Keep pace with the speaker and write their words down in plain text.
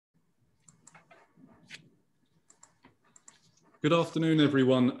Good afternoon,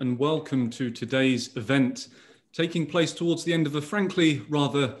 everyone, and welcome to today's event, taking place towards the end of a frankly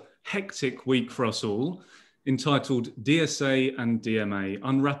rather hectic week for us all, entitled DSA and DMA,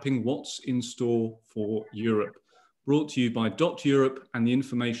 Unwrapping What's in Store for Europe, brought to you by DOT Europe and the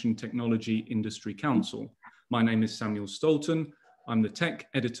Information Technology Industry Council. My name is Samuel Stolten. I'm the tech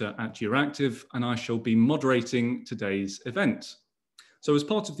editor at Euractiv, and I shall be moderating today's event. So as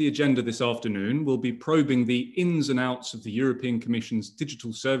part of the agenda this afternoon, we'll be probing the ins and outs of the European Commission's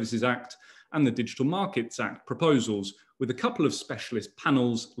Digital Services Act and the Digital Markets Act proposals with a couple of specialist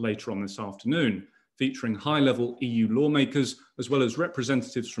panels later on this afternoon, featuring high-level EU lawmakers, as well as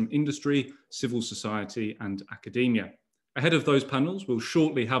representatives from industry, civil society and academia. Ahead of those panels, we'll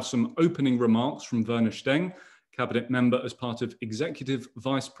shortly have some opening remarks from Werner Steng, Cabinet member as part of Executive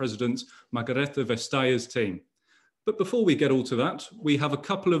Vice President Margarete Vestayer's team. But before we get all to that, we have a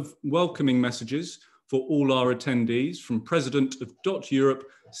couple of welcoming messages for all our attendees from President of DOT Europe,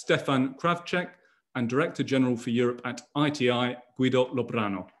 Stefan Kravcek, and Director General for Europe at ITI, Guido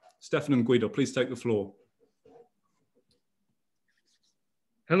Lobrano. Stefan and Guido, please take the floor.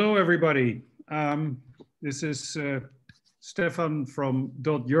 Hello, everybody. This is Stefan from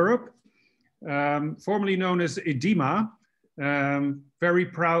DOT Europe, formerly known as EDIMA. Very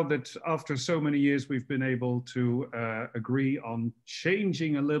proud that after so many years we've been able to agree on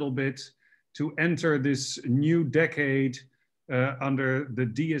changing a little bit to enter this new decade under the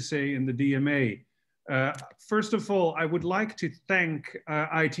DSA and the DMA. First of all, I would like to thank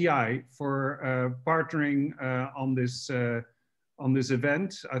ITI for partnering on this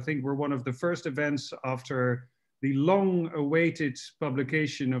event. I think we're one of the first events after the long-awaited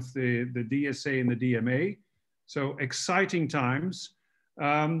publication of the DSA and the DMA. So exciting times.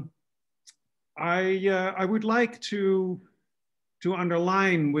 I would like to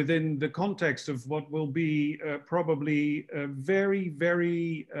underline within the context of what will be probably a very,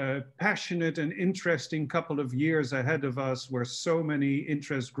 very passionate and interesting couple of years ahead of us, where so many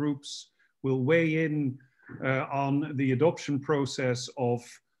interest groups will weigh in on the adoption process of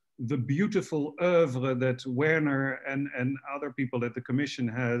the beautiful oeuvre that Werner and other people at the Commission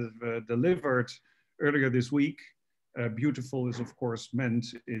have delivered earlier this week. Beautiful is, of course,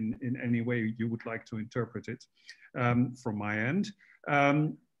 meant in any way you would like to interpret it from my end.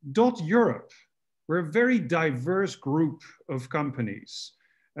 DOT Europe, we're a very diverse group of companies.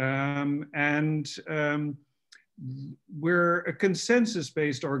 We're a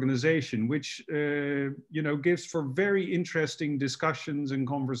consensus-based organization, which gives for very interesting discussions and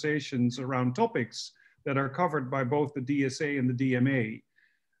conversations around topics that are covered by both the DSA and the DMA.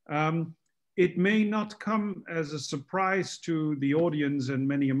 It may not come as a surprise to the audience and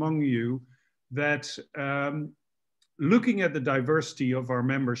many among you that looking at the diversity of our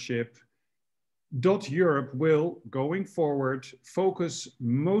membership, DOT Europe will, going forward, focus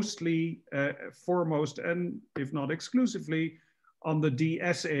mostly, foremost, and if not exclusively, on the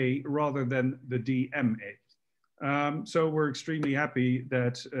DSA rather than the DMA. So we're extremely happy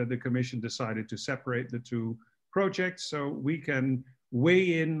that the Commission decided to separate the two projects so we can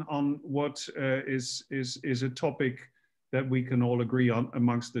weigh in on what is a topic that we can all agree on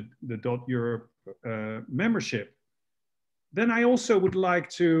amongst the DOT Europe membership. Then I also would like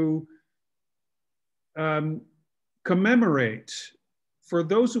to commemorate, for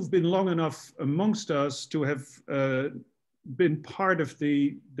those who've been long enough amongst us to have been part of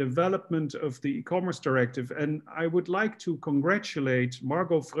the development of the e-commerce directive, and I would like to congratulate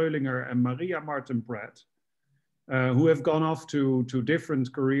Margot Fröhlinger and Maria Martin-Pratt, who have gone off to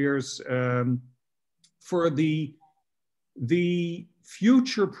different careers for the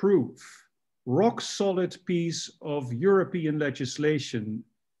future-proof, rock-solid piece of European legislation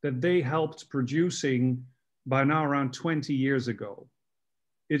that they helped producing by now around 20 years ago.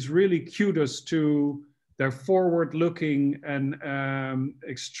 It's really kudos to their forward-looking and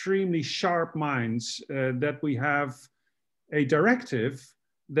extremely sharp minds that we have a directive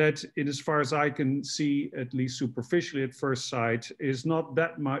that, as far as I can see, at least superficially at first sight, is not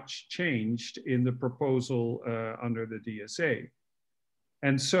that much changed in the proposal under the DSA.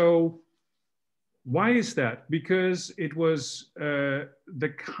 And so, why is that? Because it was the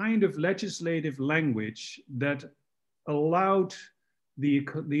kind of legislative language that allowed the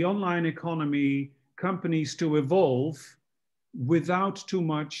online economy companies to evolve without too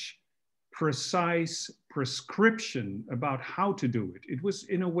much precise prescription about how to do it. It was,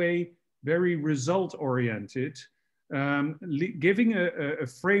 in a way, very result-oriented, giving a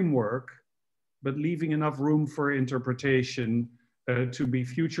framework, but leaving enough room for interpretation to be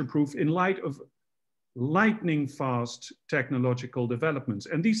future-proof in light of lightning fast technological developments.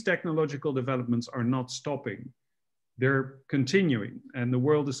 And these technological developments are not stopping. they're continuing and the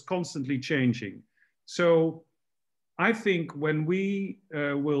world is constantly changing. So I think when we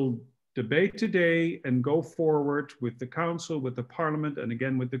will debate today and go forward with the Council, with the Parliament, and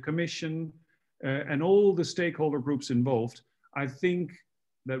again with the Commission and all the stakeholder groups involved, I think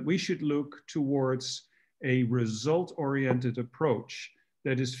that we should look towards a result-oriented approach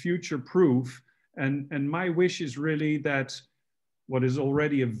that is future-proof. And my wish is really that what is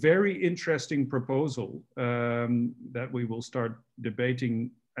already a very interesting proposal that we will start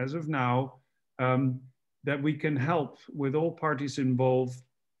debating as of now, that we can help with all parties involved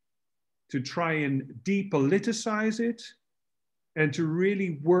to try and depoliticize it and to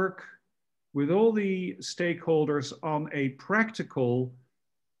really work with all the stakeholders on a practical,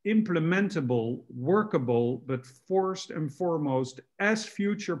 implementable, workable, but first and foremost, as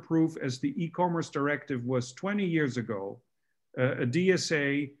future-proof as the e-commerce directive was 20 years ago, a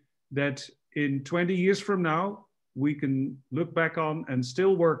DSA that in 20 years from now, we can look back on and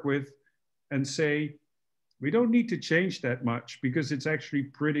still work with and say, we don't need to change that much because it's actually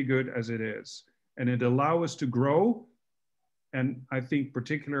pretty good as it is. And it allows us to grow. And I think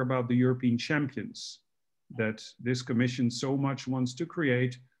particularly about the European champions that this Commission so much wants to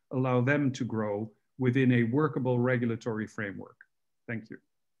create, allow them to grow within a workable regulatory framework. Thank you.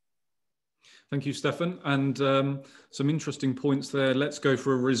 Thank you, Stefan. And some interesting points there. Let's go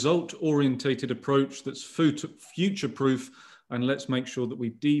for a result-orientated approach that's future-proof, and let's make sure that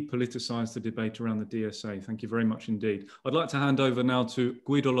we depoliticize the debate around the DSA. Thank you very much indeed. I'd like to hand over now to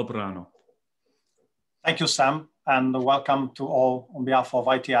Guido Lobrano. Thank you, Sam, and welcome to all on behalf of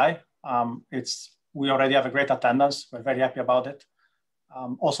ITI. We already have a great attendance. We're very happy about it.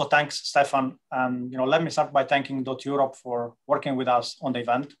 Also, thanks, Stefan. And let me start by thanking DOT Europe for working with us on the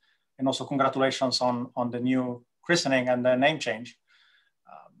event, and also congratulations on the new christening and the name change.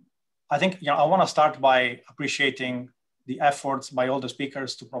 I think I want to start by appreciating the efforts by all the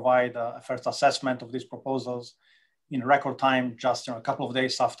speakers to provide a first assessment of these proposals in record time, just a couple of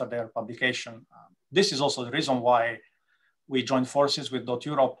days after their publication. This is also the reason why we joined forces with DOT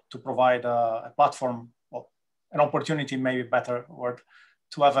Europe to provide a platform, well, an opportunity, maybe better word,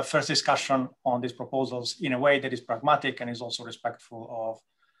 to have a first discussion on these proposals in a way that is pragmatic and is also respectful of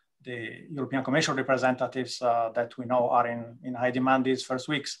the European Commission representatives that we know are in high demand these first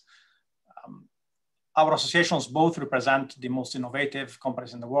weeks. Our associations both represent the most innovative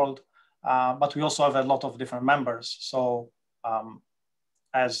companies in the world, but we also have a lot of different members. So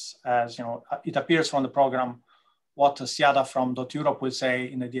as it appears from the program, what Siada from DOT Europe will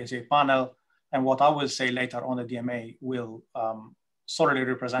say in the DSA panel and what I will say later on the DMA will solely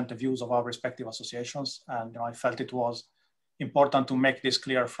represent the views of our respective associations. And I felt it was important to make this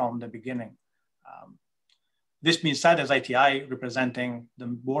clear from the beginning. This being said, as ITI representing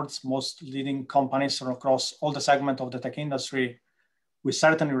the world's most leading companies across all the segments of the tech industry, we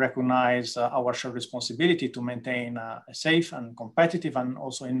certainly recognize our shared responsibility to maintain a safe and competitive and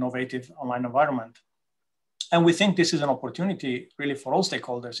also innovative online environment. And we think this is an opportunity really for all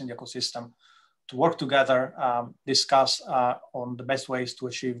stakeholders in the ecosystem to work together, discuss on the best ways to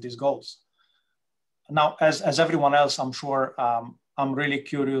achieve these goals. Now, as everyone else, I'm sure, I'm really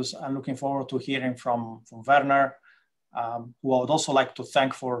curious and looking forward to hearing from Werner, who I would also like to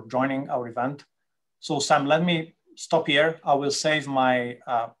thank for joining our event. So Sam, let me stop here. I will save my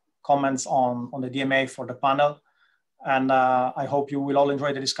comments on the DMA for the panel. And I hope you will all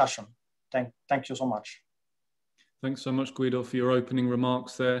enjoy the discussion. Thank you so much. Thanks so much, Guido, for your opening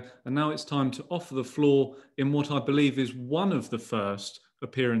remarks there. And now it's time to offer the floor in what I believe is one of the first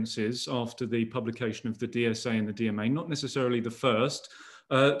appearances after the publication of the DSA and the DMA, not necessarily the first,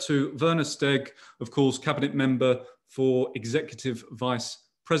 to Werner Steg, of course, Cabinet Member for Executive Vice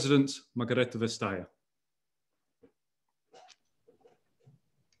President Margarete Vestager.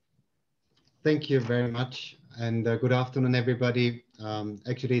 Thank you very much, and good afternoon, everybody.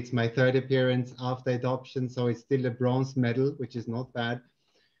 Actually, it's my third appearance after adoption, so it's still a bronze medal, which is not bad.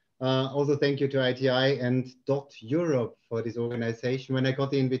 Also, thank you to ITI and DOT Europe for this organization. When I got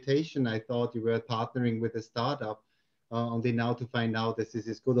the invitation, I thought you were partnering with a startup, only now to find out that this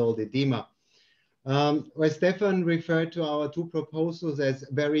is good old EDIMA. Where Stefan referred to our two proposals as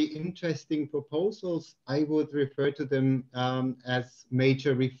very interesting proposals, I would refer to them as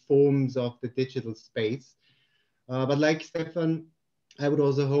major reforms of the digital space. But like Stefan, I would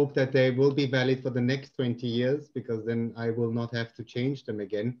also hope that they will be valid for the next 20 years, because then I will not have to change them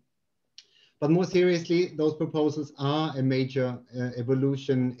again. But more seriously, those proposals are a major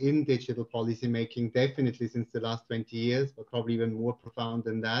evolution in digital policy making, definitely since the last 20 years, but probably even more profound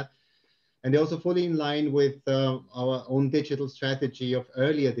than that. And they're also fully in line with our own digital strategy of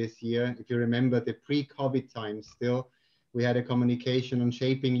earlier this year. If you remember the pre-COVID times still, we had a communication on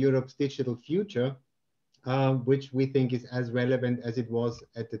shaping Europe's digital future, which we think is as relevant as it was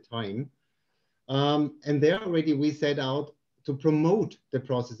at the time. And there already we set out to promote the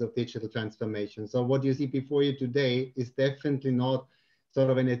process of digital transformation. So what you see before you today is definitely not sort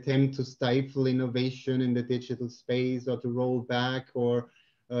of an attempt to stifle innovation in the digital space or to roll back or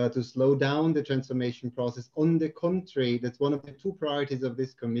to slow down the transformation process. On the contrary, that's one of the two priorities of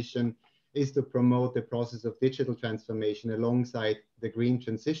this commission, is to promote the process of digital transformation alongside the green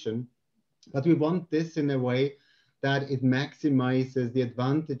transition. But we want this in a way that it maximizes the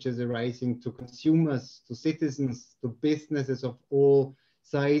advantages arising to consumers, to citizens, to businesses of all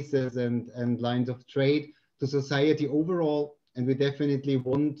sizes and lines of trade, to society overall. And we definitely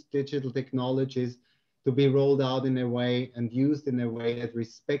want digital technologies to be rolled out in a way and used in a way that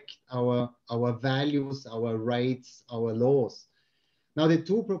respect our values, our rights, our laws. Now, the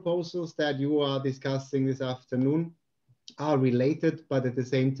two proposals that you are discussing this afternoon are related, but at the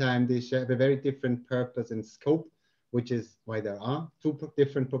same time, they share a very different purpose and scope, which is why there are two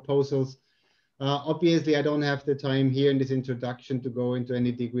different proposals. Obviously, I don't have the time here in this introduction to go into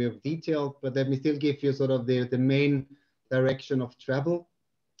any degree of detail, but let me still give you sort of the main direction of travel.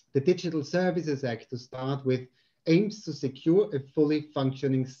 The Digital Services Act, to start with, aims to secure a fully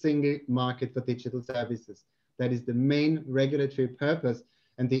functioning single market for digital services. That is the main regulatory purpose,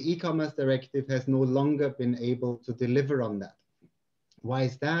 and the e-commerce directive has no longer been able to deliver on that. Why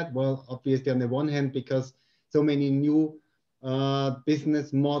is that? Well, obviously, on the one hand, because so many new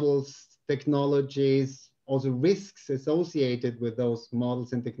business models, technologies, also risks associated with those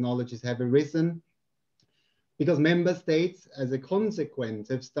models and technologies have arisen, because member states, as a consequence,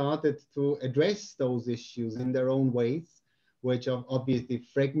 have started to address those issues in their own ways, which obviously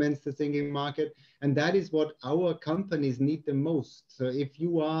fragments the single market. And that is what our companies need the most. So if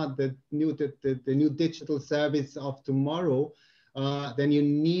you are the new digital service of tomorrow, then you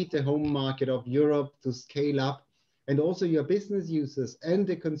need the home market of Europe to scale up. And also your business users and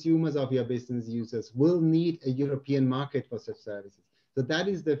the consumers of your business users will need a European market for such services. So that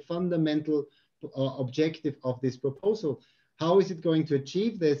is the fundamental objective of this proposal. How is it going to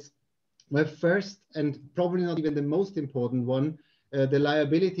achieve this? Well, first, and probably not even the most important one, the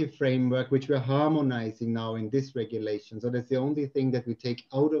liability framework, which we're harmonizing now in this regulation. So that's the only thing that we take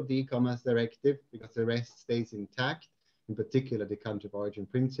out of the e-commerce directive, because the rest stays intact, in particular the country of origin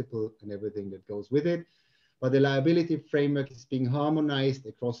principle and everything that goes with it. But the liability framework is being harmonized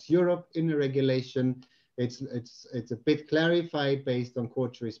across Europe in a regulation. It's a bit clarified based on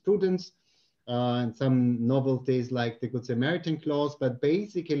court jurisprudence and some novelties like the Good Samaritan clause, but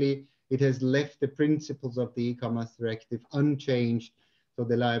basically it has left the principles of the e-commerce directive unchanged. So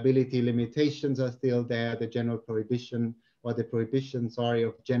the liability limitations are still there. The general prohibition, or the prohibition, sorry,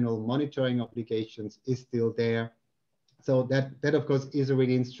 of general monitoring obligations is still there. So that of course is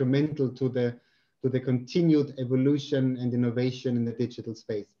already instrumental to the continued evolution and innovation in the digital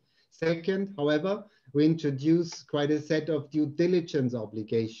space. Second, however, we introduce quite a set of due diligence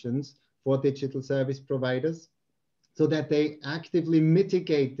obligations for digital service providers, so that they actively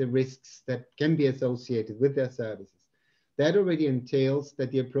mitigate the risks that can be associated with their services. That already entails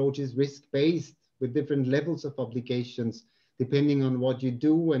that the approach is risk-based with different levels of obligations, depending on what you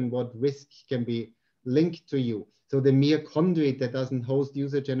do and what risk can be linked to you. So the mere conduit that doesn't host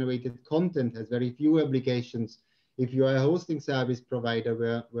user-generated content has very few obligations. If you are a hosting service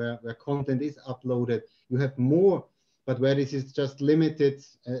provider where content is uploaded, you have more. But where this is just limited,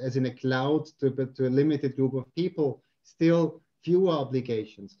 as in a cloud, to a limited group of people, still fewer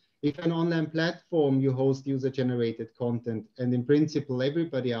obligations. If an online platform, you host user-generated content, and in principle,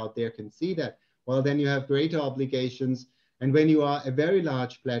 everybody out there can see that, well, then you have greater obligations. And when you are a very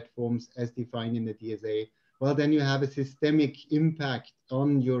large platforms, as defined in the DSA, well, then you have a systemic impact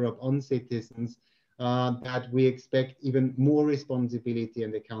on Europe, on citizens, that we expect even more responsibility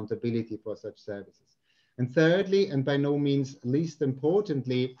and accountability for such services. And thirdly, and by no means least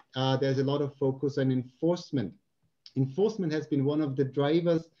importantly, there's a lot of focus on enforcement. Enforcement has been one of the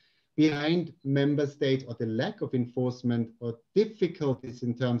drivers behind member states, or the lack of enforcement or difficulties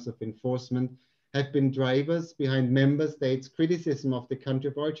in terms of enforcement have been drivers behind member states' criticism of the country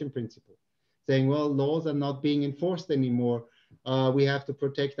of origin principle, saying, well, laws are not being enforced anymore. We have to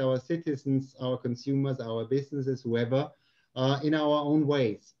protect our citizens, our consumers, our businesses, whoever, in our own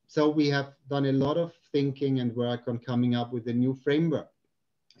ways. So we have done a lot of thinking and work on coming up with a new framework.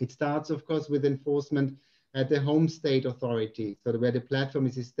 It starts, of course, with enforcement at the home state authority. So where the platform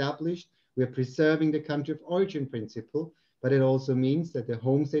is established, we're preserving the country of origin principle, but it also means that the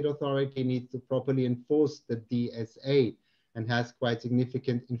home state authority needs to properly enforce the DSA and has quite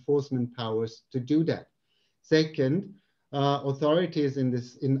significant enforcement powers to do that. Second, authorities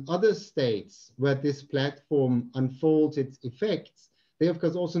in other states where this platform unfolds its effects, they of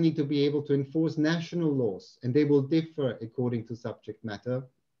course also need to be able to enforce national laws, and they will differ according to subject matter.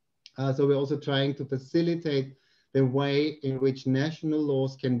 So we're also trying to facilitate the way in which national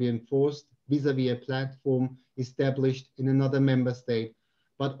laws can be enforced vis-a-vis a platform established in another member state,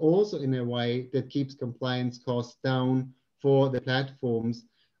 but also in a way that keeps compliance costs down for the platforms.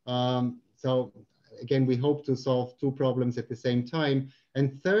 So again, we hope to solve two problems at the same time.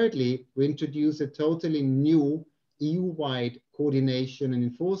 And thirdly, we introduce a totally new EU-wide coordination and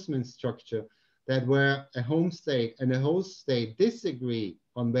enforcement structure that where a home state and a host state disagree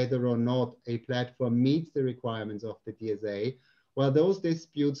on whether or not a platform meets the requirements of the DSA, well, those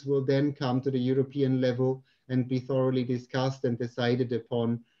disputes will then come to the European level and be thoroughly discussed and decided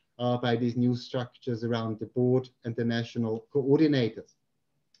upon by these new structures around the board and the national coordinators.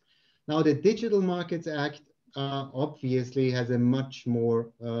 Now, the Digital Markets Act obviously has a much more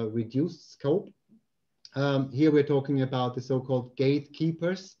reduced scope. Here we're talking about the so-called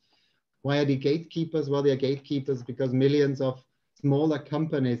gatekeepers. Why are the gatekeepers? Well, they are gatekeepers because millions of smaller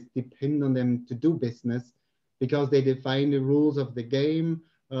companies depend on them to do business, because they define the rules of the game,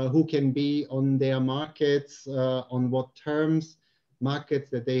 who can be on their markets, on what terms, markets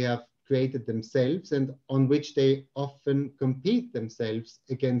that they have created themselves and on which they often compete themselves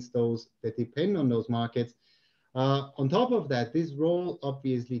against those that depend on those markets. On top of that, this role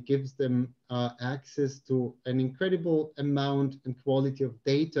obviously gives them access to an incredible amount and quality of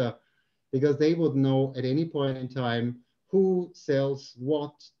data, because they would know at any point in time who sells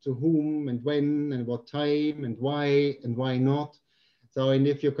what to whom and when and what time and why not. So, and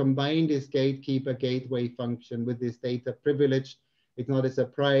if you combine this gatekeeper gateway function with this data privilege, it's not a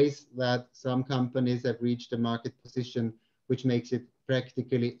surprise that some companies have reached a market position which makes it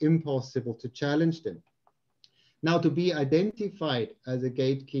practically impossible to challenge them. Now, to be identified as a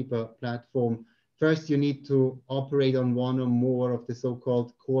gatekeeper platform, first you need to operate on one or more of the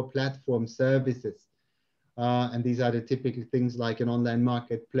so-called core platform services. And these are the typical things like an online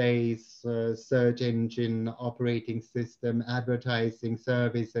marketplace, search engine, operating system, advertising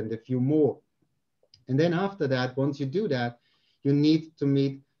service, and a few more. And then after that, once you do that, you need to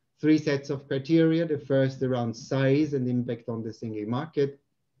meet three sets of criteria. The first around size and impact on the single market,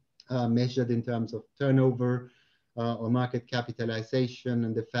 measured in terms of turnover or market capitalization,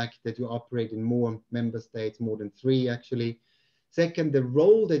 and the fact that you operate in more member states, more than 3 actually. Second, the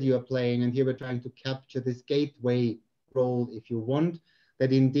role that you are playing, and here we're trying to capture this gateway role, if you want,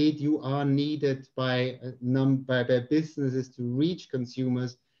 that indeed you are needed by businesses to reach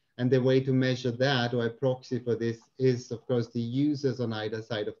consumers. And the way to measure that, or a proxy for this, is of course the users on either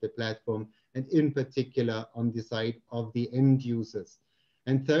side of the platform, and in particular on the side of the end users.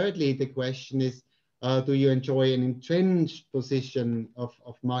 And thirdly, the question is, do you enjoy an entrenched position of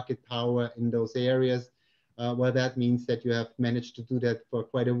market power in those areas? Well, that means that you have managed to do that for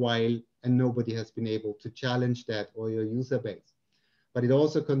quite a while and nobody has been able to challenge that or your user base. But it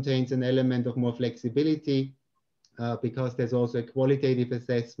also contains an element of more flexibility, because there's also a qualitative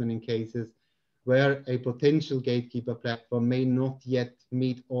assessment in cases where a potential gatekeeper platform may not yet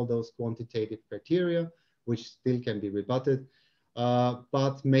meet all those quantitative criteria, which still can be rebutted,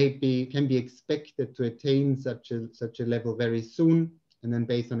 but maybe can be expected to attain such a level very soon. And then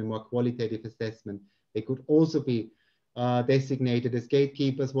based on a more qualitative assessment, they could also be designated as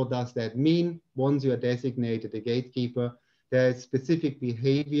gatekeepers. What does that mean? Once you are designated a gatekeeper, there is specific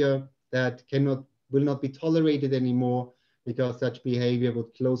behavior that will not be tolerated anymore, because such behavior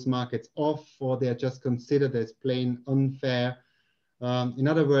would close markets off, or they're just considered as plain unfair. In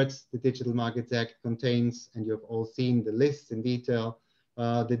other words, the Digital Markets Act contains, and you've all seen the lists in detail,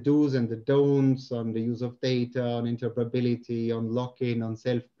 the do's and the don'ts on the use of data, on interoperability, on lock-in, on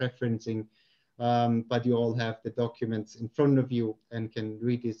self-preferencing. But you all have the documents in front of you and can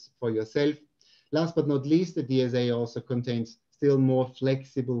read this for yourself. Last but not least, the DSA also contains still more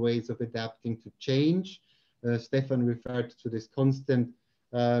flexible ways of adapting to change. Stefan referred to this constant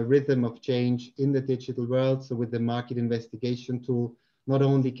rhythm of change in the digital world. So with the market investigation tool, not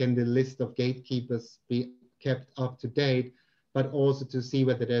only can the list of gatekeepers be kept up to date, but also to see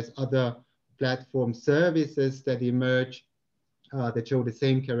whether there's other platform services that emerge that show the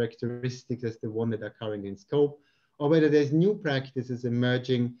same characteristics as the one that are currently in scope, or whether there's new practices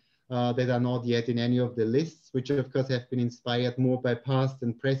emerging that are not yet in any of the lists, which of course have been inspired more by past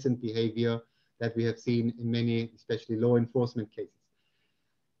and present behavior that we have seen in many, especially law enforcement cases.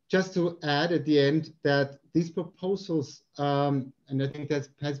 just to add at the end that these proposals, and I think that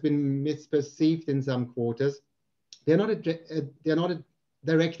has been misperceived in some quarters, they're not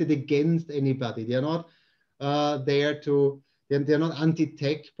directed against anybody. They're not they're not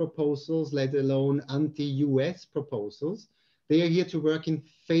anti-tech proposals, let alone anti-US proposals. They are here to work in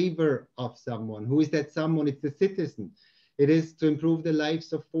favor of someone. Who is that someone? It's the citizen. It is to improve the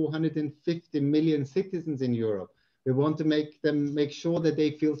lives of 450 million citizens in Europe. We want to make sure that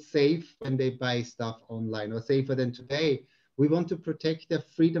they feel safe when they buy stuff online, or safer than today. We want to protect their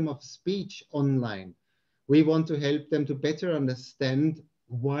freedom of speech online. We want to help them to better understand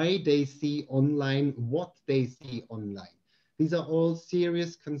why they see online what they see online. These are all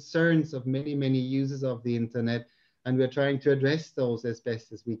serious concerns of many, many users of the internet, and we're trying to address those as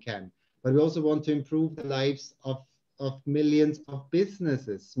best as we can. But we also want to improve the lives of millions of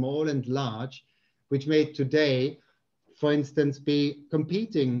businesses, small and large, which may today, for instance, be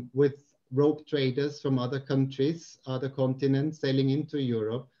competing with rogue traders from other countries, other continents, selling into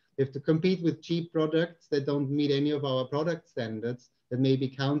Europe. They have to compete with cheap products that don't meet any of our product standards, that may be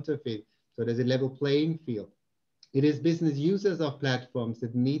counterfeit. So there's a level playing field. It is business users of platforms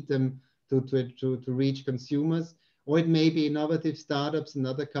that need them to reach consumers, or it may be innovative startups and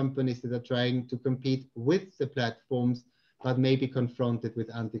other companies that are trying to compete with the platforms, but may be confronted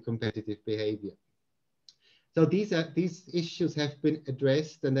with anti-competitive behavior. So these issues have been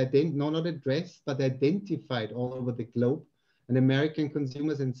addressed, and not addressed, but identified all over the globe. And American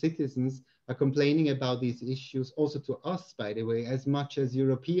consumers and citizens are complaining about these issues, also to us, by the way, as much as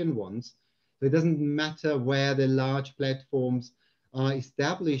European ones. So it doesn't matter where the large platforms are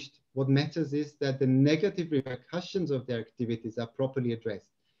established. What matters is that the negative repercussions of their activities are properly addressed.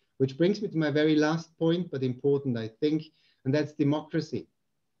 Which brings me to my very last point, but important, I think, and that's democracy.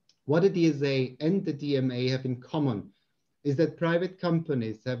 What the DSA and the DMA have in common is that private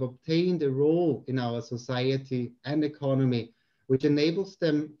companies have obtained a role in our society and economy, which enables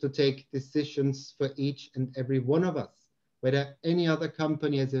them to take decisions for each and every one of us, whether any other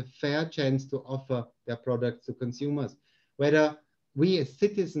company has a fair chance to offer their products to consumers, whether we as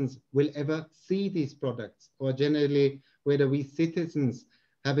citizens will ever see these products, or generally whether we citizens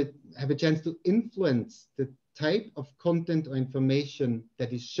have a chance to influence the type of content or information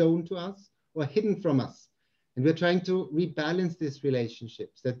that is shown to us or hidden from us. And we're trying to rebalance these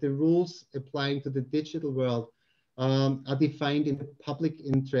relationships, that the rules applying to the digital world are defined in the public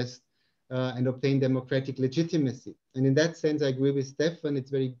interest and obtain democratic legitimacy. And in that sense, I agree with Stefan.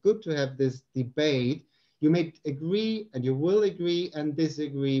 It's very good to have this debate. You may agree, and you will agree and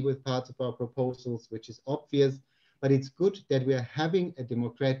disagree with parts of our proposals, which is obvious, but it's good that we are having a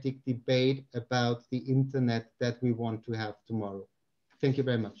democratic debate about the internet that we want to have tomorrow. Thank you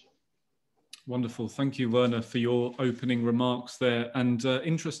very much. Wonderful. Thank you, Werner, for your opening remarks there. And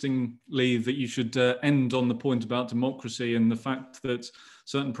interestingly, that you should end on the point about democracy and the fact that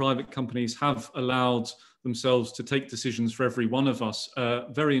certain private companies have allowed themselves to take decisions for every one of us.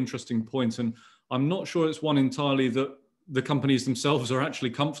 Very interesting point. And I'm not sure it's one entirely that the companies themselves are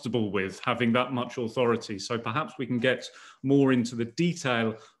actually comfortable with having that much authority. So perhaps we can get more into the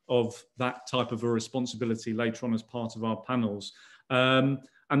detail of that type of a responsibility later on as part of our panels.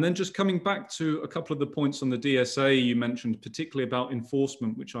 And then just coming back to a couple of the points on the DSA you mentioned, particularly about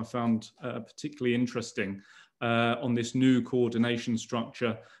enforcement, which I found particularly interesting on this new coordination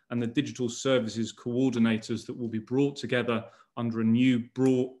structure and the digital services coordinators that will be brought together under a new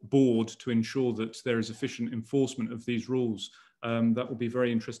board to ensure that there is efficient enforcement of these rules. That will be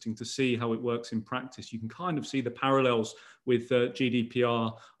very interesting to see how it works in practice. You can kind of see the parallels with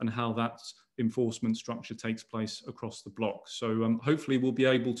GDPR and how that enforcement structure takes place across the block. So hopefully we'll be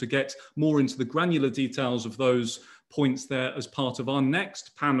able to get more into the granular details of those points there as part of our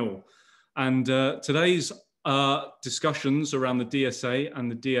next panel. And today's discussions around the DSA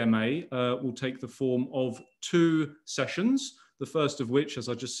and the DMA will take the form of 2 sessions. The first of which, as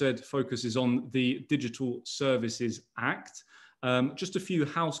I just said, focuses on the Digital Services Act. Just a few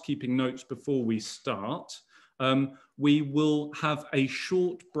housekeeping notes before we start. We will have a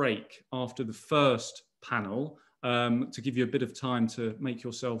short break after the first panel to give you a bit of time to make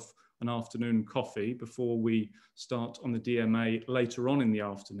yourself an afternoon coffee before we start on the DMA later on in the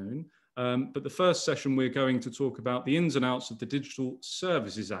afternoon. But the first session, we're going to talk about the ins and outs of the Digital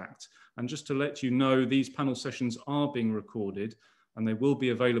Services Act. And just to let you know, these panel sessions are being recorded and they will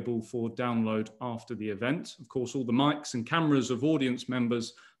be available for download after the event. Of course, all the mics and cameras of audience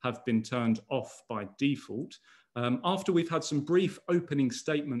members have been turned off by default. After we've had some brief opening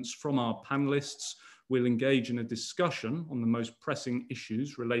statements from our panelists, We'll engage in a discussion on the most pressing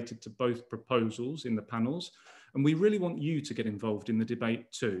issues related to both proposals in the panels. And we really want you to get involved in the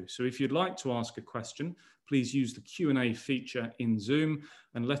debate too. So if you'd like to ask a question, please use the Q&A feature in Zoom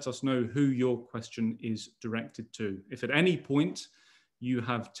and let us know who your question is directed to. If at any point you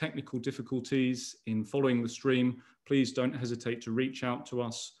have technical difficulties in following the stream, please don't hesitate to reach out to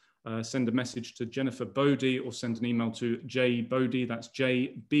us. Send a message to Jennifer Bodie or send an email to jbodie, that's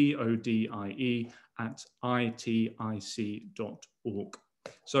JBODIE, at itic.org.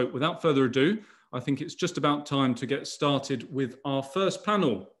 So without further ado, I think it's just about time to get started with our first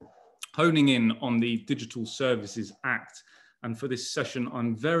panel, honing in on the Digital Services Act. And for this session,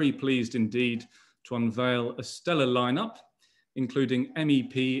 I'm very pleased indeed to unveil a stellar lineup, including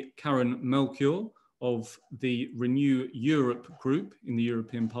MEP Karen Melchior of the Renew Europe group in the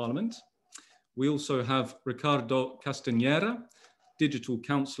European Parliament. We also have Ricardo Castanheira, Digital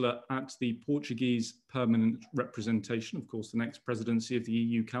Councillor at the Portuguese Permanent Representation, of course, the next presidency of the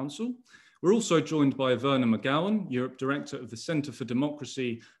EU Council. We're also joined by Verna McGowan, Europe Director of the Centre for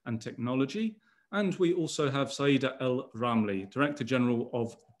Democracy and Technology. And we also have Saida El Ramli, Director General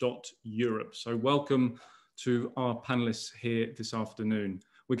of DOT Europe. So welcome to our panelists here this afternoon.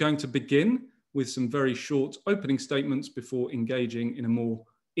 We're going to begin with some very short opening statements before engaging in a more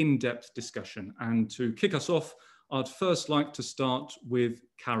in-depth discussion. And to kick us off, I'd first like to start with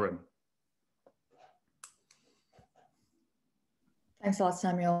Karen. Thanks a lot,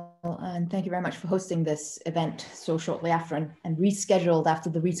 Samuel, and thank you very much for hosting this event so shortly after and rescheduled after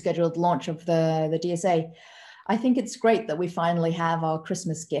the rescheduled launch of the DSA. I think it's great that we finally have our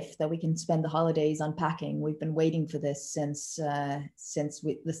Christmas gift that we can spend the holidays unpacking. We've been waiting for this since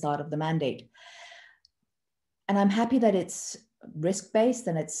the start of the mandate. And I'm happy that it's risk-based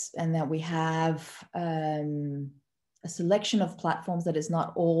and that we have a selection of platforms that is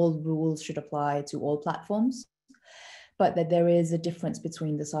not all rules should apply to all platforms, but that there is a difference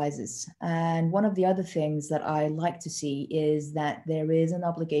between the sizes. And one of the other things that I like to see is that there is an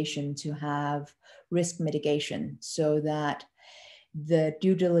obligation to have risk mitigation so that the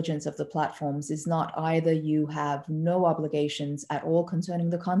due diligence of the platforms is not either you have no obligations at all concerning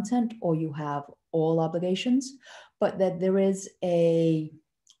the content or you have all obligations, but that there is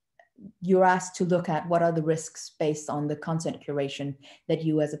you're asked to look at what are the risks based on the content curation that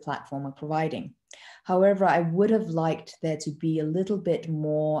you as a platform are providing. However, I would have liked there to be a little bit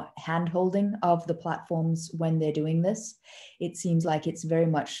more hand-holding of the platforms when they're doing this. It seems like it's very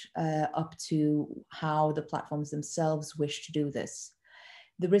much up to how the platforms themselves wish to do this.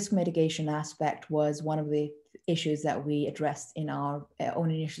 The risk mitigation aspect was one of the issues that we addressed in our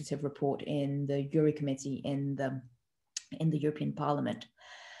own initiative report in the Jury Committee in the European Parliament.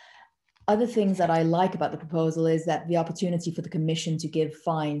 Other things that I like about the proposal is that the opportunity for the Commission to give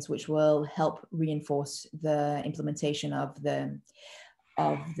fines, which will help reinforce the implementation of the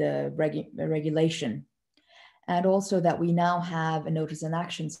regulation. And also that we now have a notice and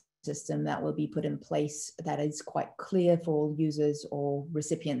action system that will be put in place that is quite clear for all users or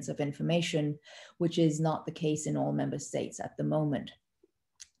recipients of information, which is not the case in all member states at the moment.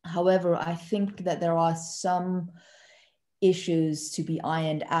 However, I think that there are some issues to be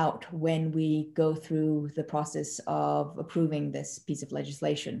ironed out when we go through the process of approving this piece of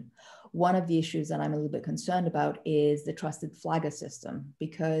legislation. One of the issues that I'm a little bit concerned about is the trusted flagger system,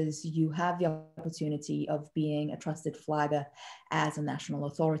 because you have the opportunity of being a trusted flagger as a national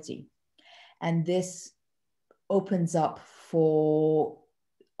authority. And this opens up for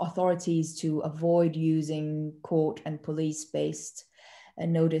authorities to avoid using court and police-based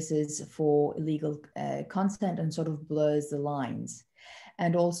notices for illegal content and sort of blurs the lines.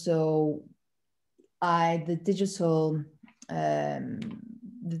 And also the digital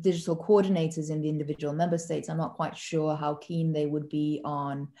coordinators in the individual member states, I'm not quite sure how keen they would be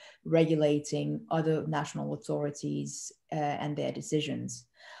on regulating other national authorities and their decisions.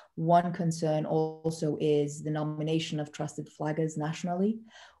 One concern also is the nomination of trusted flaggers nationally,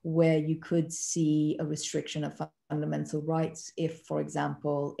 where you could see a restriction of fundamental rights if, for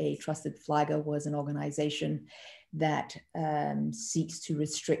example, a trusted flagger was an organization that seeks to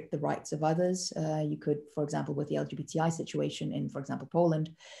restrict the rights of others. You could, for example, with the LGBTI situation in, for example, Poland,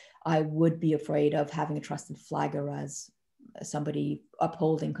 I would be afraid of having a trusted flagger as somebody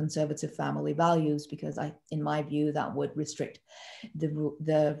upholding conservative family values, because in my view, that would restrict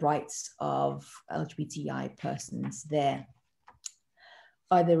the rights of LGBTI persons there.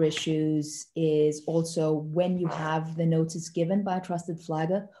 Other issues is also when you have the notice given by a trusted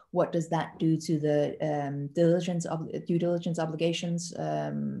flagger, what does that do to the due diligence obligations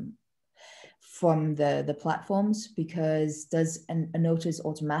from the platforms, because does a notice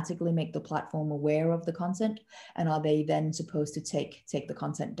automatically make the platform aware of the content, and are they then supposed to take the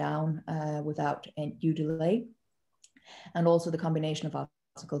content down without any due delay? And also the combination of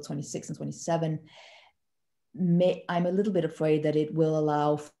Article 26 and 27, I'm a little bit afraid that it will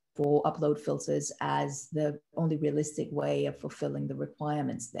allow for upload filters as the only realistic way of fulfilling the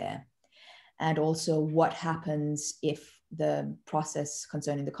requirements there. And also what happens if the process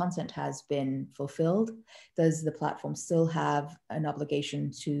concerning the content has been fulfilled? Does the platform still have an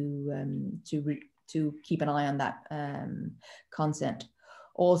obligation to keep an eye on that content?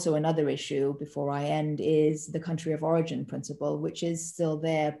 Also, another issue before I end is the country of origin principle, which is still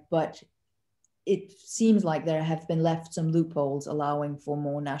there, but it seems like there have been left some loopholes allowing for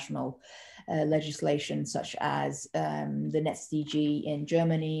more national legislation, such as the NetzDG in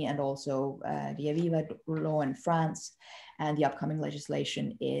Germany, and also the Aviva law in France, and the upcoming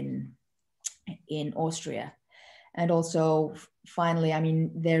legislation in Austria. And also, finally, I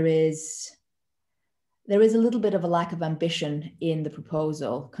mean, there is a little bit of a lack of ambition in the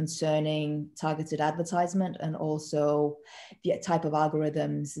proposal concerning targeted advertisement, and also the type of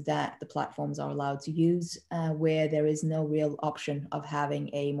algorithms that the platforms are allowed to use, where there is no real option of having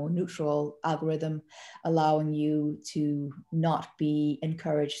a more neutral algorithm, allowing you to not be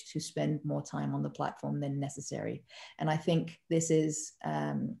encouraged to spend more time on the platform than necessary. And I think this is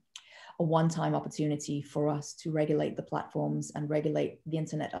a one-time opportunity for us to regulate the platforms and regulate the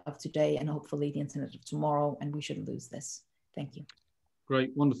internet of today, and hopefully the internet of tomorrow, and we shouldn't lose this. Thank you.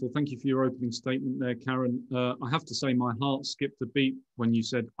 Great, wonderful. Thank you for your opening statement there, Karen. I have to say my heart skipped a beat when you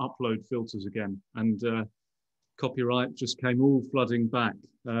said upload filters again, and copyright just came all flooding back.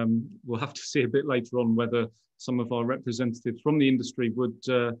 We'll have to see a bit later on whether some of our representatives from the industry would,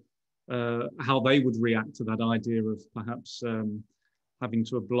 how they would react to that idea of perhaps having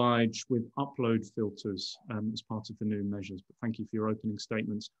to oblige with upload filters as part of the new measures. But thank you for your opening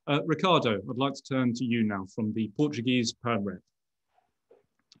statements. Ricardo, I'd like to turn to you now from the Portuguese Perm Rep.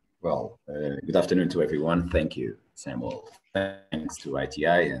 Well, good afternoon to everyone. Thank you, Samuel. Thanks to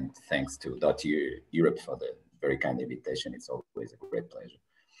ITI and thanks to DOT Europe for the very kind invitation. It's always a great pleasure.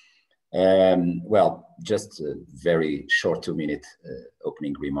 Well, just a very short 2-minute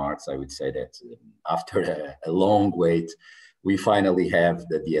opening remarks. I would say that after a long wait, we finally have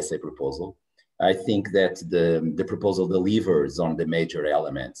the DSA proposal. I think that the proposal delivers on the major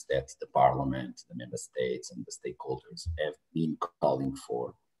elements that the Parliament, the Member States, and the stakeholders have been calling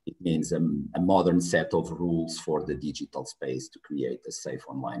for. It means a modern set of rules for the digital space to create a safe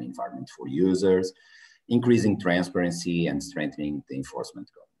online environment for users, increasing transparency and strengthening the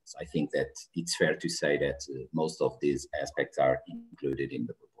enforcement governance. I think that it's fair to say that most of these aspects are included in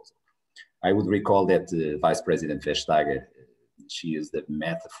the proposal. I would recall that Vice President Vestager, she used the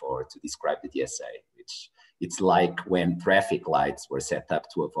metaphor to describe the DSA, which it's like when traffic lights were set up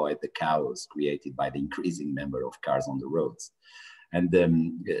to avoid the chaos created by the increasing number of cars on the roads. And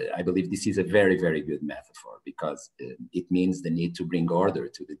I believe this is a very, very good metaphor, because it means the need to bring order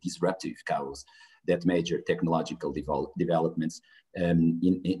to the disruptive chaos that major technological developments bring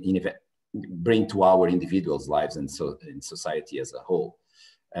to our individuals' lives and so in society as a whole.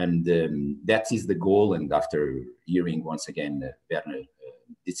 And that is the goal. And after hearing once again, Werner,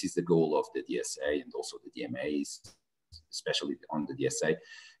 this is the goal of the DSA and also the DMAs, especially on the DSA,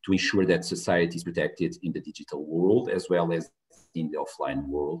 to ensure that society is protected in the digital world as well as in the offline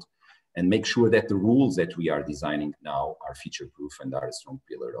world, and make sure that the rules that we are designing now are future-proof and are a strong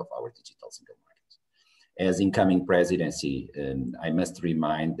pillar of our digital single market. As incoming presidency, I must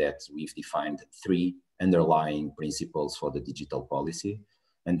remind that we've defined 3 underlying principles for the digital policy,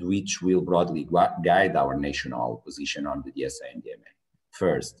 and which will broadly guide our national position on the DSA and DMA.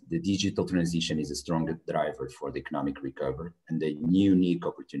 First, the digital transition is a strong driver for the economic recovery and a unique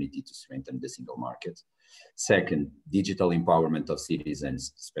opportunity to strengthen the single market. Second, digital empowerment of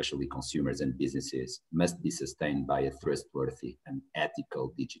citizens, especially consumers and businesses, must be sustained by a trustworthy and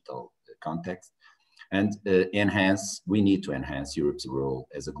ethical digital context. And we need to enhance Europe's role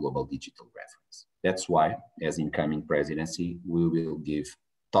as a global digital reference. That's why, as incoming presidency, we will give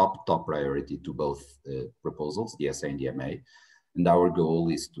top priority to both proposals, DSA and DMA. And our goal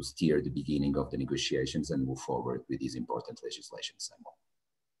is to steer the beginning of the negotiations and move forward with these important legislation.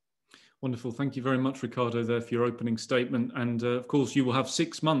 Wonderful. Thank you very much, Ricardo, there for your opening statement. And of course, you will have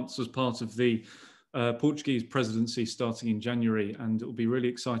 6 months as part of the Portuguese presidency starting in January. And it will be really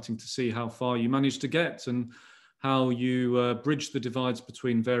exciting to see how far you manage to get and how you bridge the divides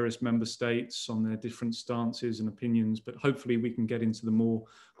between various member states on their different stances and opinions. But hopefully we can get into the more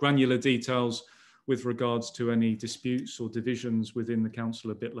granular details with regards to any disputes or divisions within the council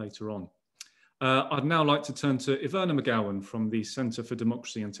a bit later on. I'd now like to turn to Iverna McGowan from the Centre for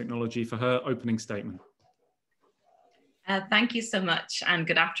Democracy and Technology for her opening statement. Thank you so much, and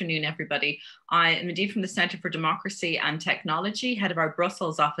good afternoon, everybody. I am indeed from the Centre for Democracy and Technology, head of our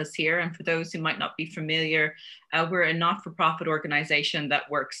Brussels office here. And for those who might not be familiar, we're a not-for-profit organisation that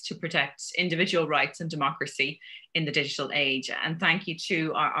works to protect individual rights and democracy in the digital age. And thank you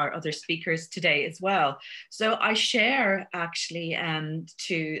to our other speakers today as well. So I share actually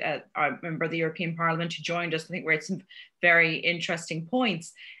to our member of the European Parliament who joined us. I think we're at some very interesting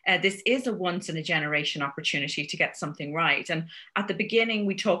points. This is a once in a generation opportunity to get something right. And at the beginning,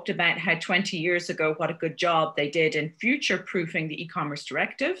 we talked about how 20 years ago, what a good job they did in future-proofing the e-commerce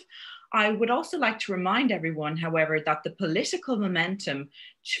directive. I would also like to remind everyone, however, that the political momentum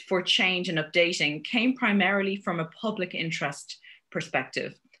for change and updating came primarily from a public interest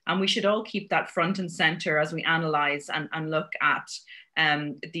perspective. And we should all keep that front and center as we analyze and look at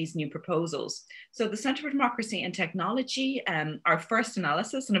these new proposals. So the Centre for Democracy and Technology, our first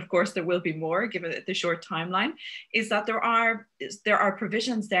analysis, and of course there will be more given the short timeline, is that there are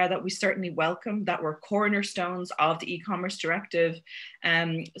provisions there that we certainly welcome that were cornerstones of the e-commerce directive,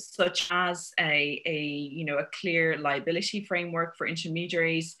 such as a clear liability framework for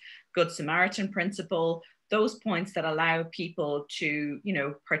intermediaries, Good Samaritan principle, those points that allow people to,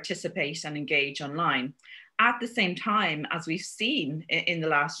 participate and engage online. At the same time, as we've seen in the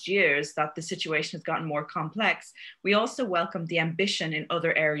last years that the situation has gotten more complex, we also welcome the ambition in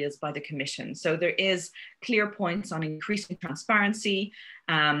other areas by the Commission. So there is clear points on increasing transparency.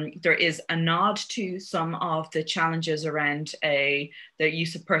 There is a nod to some of the challenges around the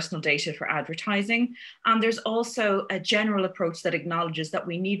use of personal data for advertising. And there's also a general approach that acknowledges that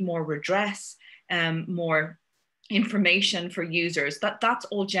we need more redress, more information for users. That's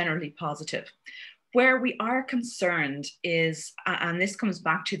all generally positive. Where we are concerned is, and this comes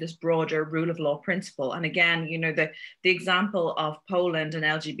back to this broader rule of law principle. And again, the example of Poland and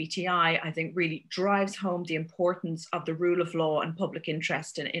LGBTI, I think really drives home the importance of the rule of law and public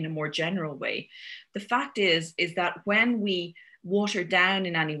interest in a more general way. The fact is that when we water down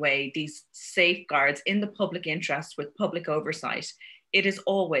in any way these safeguards in the public interest with public oversight, it is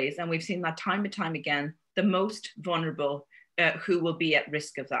always, and we've seen that time and time again, the most vulnerable who will be at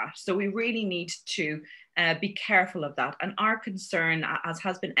risk of that. So we really need to be careful of that. And our concern, as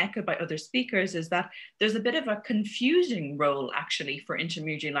has been echoed by other speakers, is that there's a bit of a confusing role actually for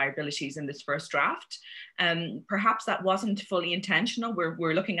intermediary liabilities in this first draft. Perhaps that wasn't fully intentional.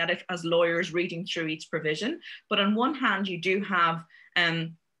 We're looking at it as lawyers reading through each provision. But on one hand, you do have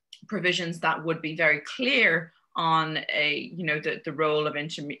provisions that would be very clear on the role of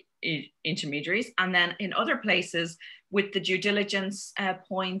intermediaries. And then in other places, with the due diligence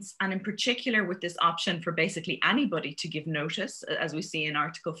points, and in particular with this option for basically anybody to give notice, as we see in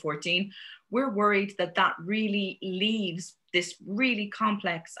Article 14, we're worried that that really leaves this really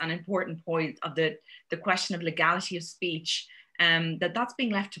complex and important point of the question of legality of speech, that's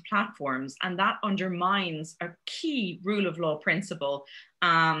being left to platforms, and that undermines a key rule of law principle.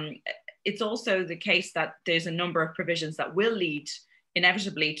 It's also the case that there's a number of provisions that will lead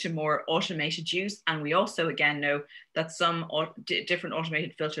inevitably to more automated use. And we also again know that some different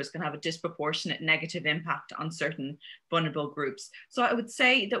automated filters can have a disproportionate negative impact on certain vulnerable groups. So I would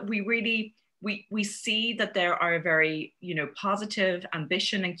say that we see that there are very positive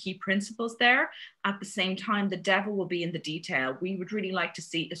ambition and key principles there. At the same time, the devil will be in the detail. We would really like to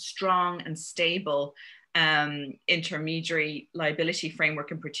see a strong and stable intermediary liability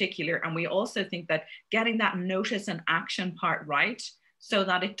framework in particular. And we also think that getting that notice and action part right, so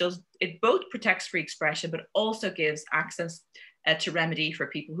that it both protects free expression, but also gives access to remedy for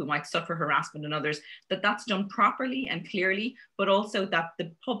people who might suffer harassment and others, that's done properly and clearly, but also that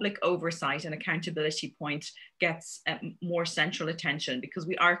the public oversight and accountability point gets more central attention, because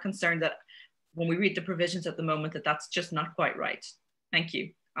we are concerned that when we read the provisions at the moment, that's just not quite right. Thank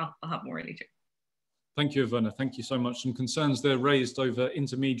you. I'll have more later. Thank you, Iverna. Thank you so much. Some concerns there raised over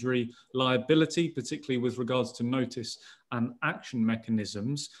intermediary liability, particularly with regards to notice and action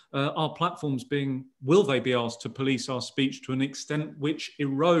mechanisms. Are platforms will they be asked to police our speech to an extent which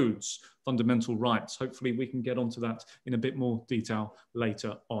erodes fundamental rights? Hopefully we can get onto that in a bit more detail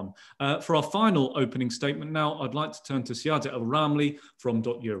later on. For our final opening statement now, I'd like to turn to Siada El-Ramli from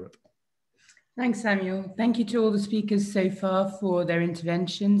DOT Europe. Thanks, Samuel. Thank you to all the speakers so far for their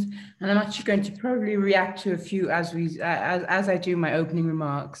interventions. And I'm actually going to probably react to a few as I do my opening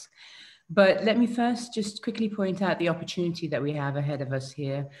remarks. But let me first just quickly point out the opportunity that we have ahead of us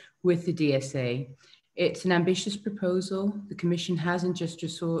here with the DSA. It's an ambitious proposal. The Commission hasn't just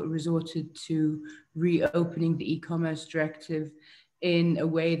resorted to reopening the e-commerce directive in a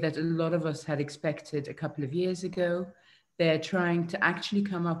way that a lot of us had expected a couple of years ago. They're trying to actually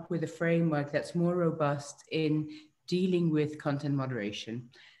come up with a framework that's more robust in dealing with content moderation.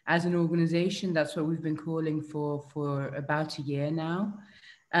 As an organization, that's what we've been calling for about a year now,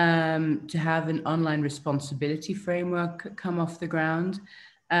 to have an online responsibility framework come off the ground.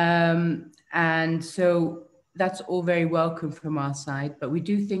 And so that's all very welcome from our side, but we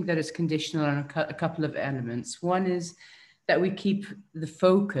do think that it's conditional on a couple of elements. One is that we keep the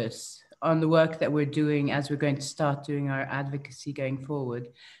focus on the work that we're doing as we're going to start doing our advocacy going forward,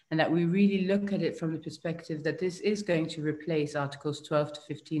 and that we really look at it from the perspective that this is going to replace Articles 12 to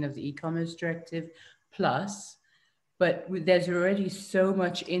 15 of the e-commerce directive plus, but there's already so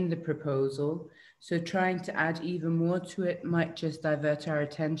much in the proposal, so trying to add even more to it might just divert our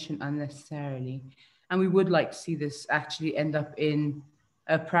attention unnecessarily. And we would like to see this actually end up in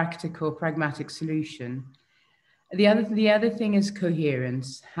a practical, pragmatic solution. The other thing is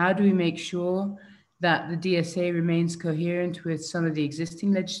coherence. How do we make sure that the DSA remains coherent with some of the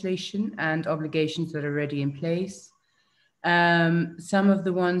existing legislation and obligations that are already in place? Some of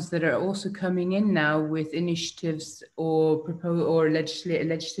the ones that are also coming in now with initiatives or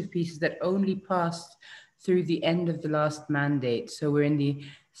legislative pieces that only passed through the end of the last mandate. So we're in the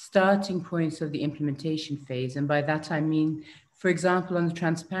starting points of the implementation phase. And by that, I mean, for example, on the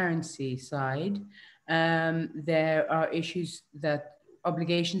transparency side, there are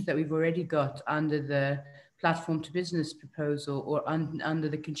obligations that we've already got under the platform to business proposal or under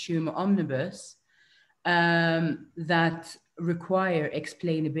the consumer omnibus that require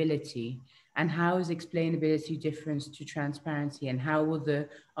explainability. And how is explainability different to transparency, and how will the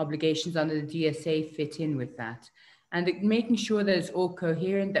obligations under the DSA fit in with that? And making sure that it's all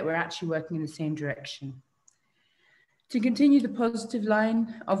coherent, that we're actually working in the same direction. To continue the positive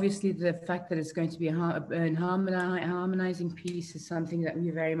line, obviously the fact that it's going to be a harmonizing piece is something that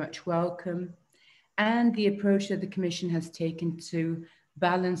we very much welcome. And the approach that the Commission has taken to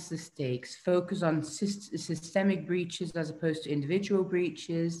balance the stakes, focus on systemic breaches as opposed to individual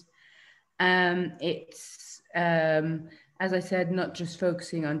breaches. It's, as I said, not just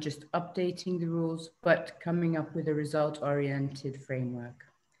focusing on just updating the rules, but coming up with a result-oriented framework.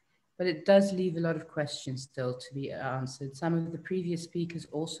 But it does leave a lot of questions still to be answered. Some of the previous speakers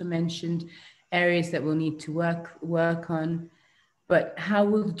also mentioned areas that we'll need to work on, but how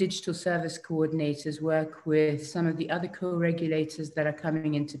will the digital service coordinators work with some of the other co-regulators that are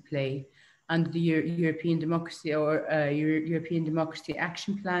coming into play? Under the European Democracy European Democracy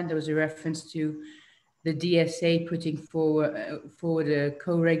Action Plan, there was a reference to the DSA putting forward a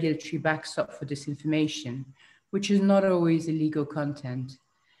co-regulatory backstop for disinformation, which is not always illegal content.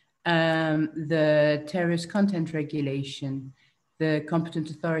 The terrorist content regulation, the competent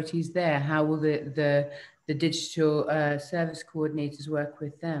authorities there, how will the digital service coordinators work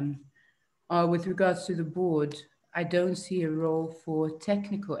with them? With regards to the board, I don't see a role for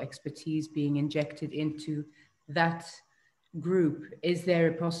technical expertise being injected into that group. Is there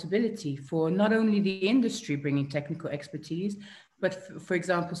a possibility for not only the industry bringing technical expertise, but for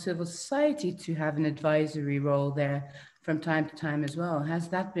example, civil society to have an advisory role there from time to time as well? Has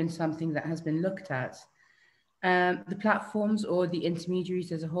that been something that has been looked at? The platforms or the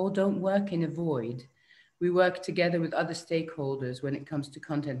intermediaries as a whole don't work in a void. We work together with other stakeholders when it comes to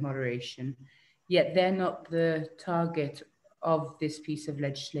content moderation, yet they're not the target of this piece of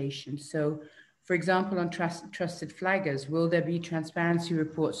legislation. So, for example, on trusted flaggers, will there be transparency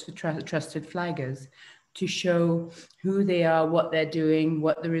reports for trusted flaggers to show who they are, what they're doing,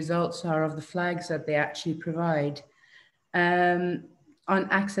 what the results are of the flags that they actually provide? On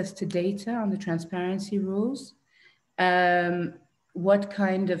access to data, on the transparency rules, what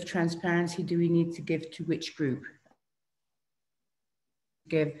kind of transparency do we need to give to which group?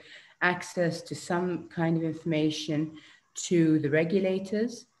 Give access to some kind of information to the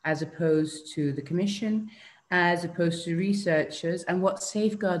regulators as opposed to the Commission, as opposed to researchers, and what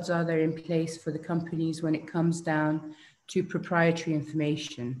safeguards are there in place for the companies when it comes down to proprietary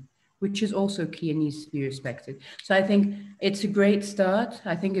information, which is also key and needs to be respected. So I think it's a great start.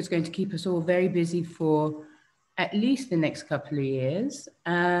 I think it's going to keep us all very busy for at least the next couple of years.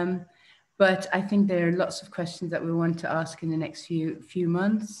 But I think there are lots of questions that we want to ask in the next few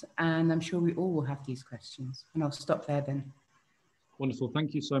months, and I'm sure we all will have these questions. And I'll stop there then. Wonderful.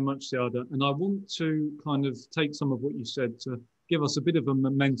 Thank you so much, Siada. And I want to kind of take some of what you said to give us a bit of a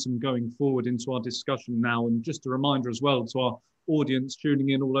momentum going forward into our discussion now. And just a reminder as well to our audience tuning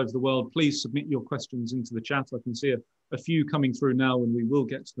in all over the world, please submit your questions into the chat. I can see a few coming through now, and we will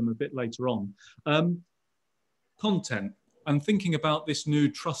get to them a bit later on. Content. And thinking about this new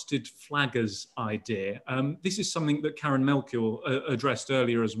trusted flaggers idea, this is something that Karen Melchior addressed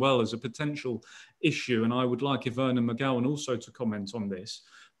earlier as well as a potential issue. And I would like Iverna McGowan also to comment on this.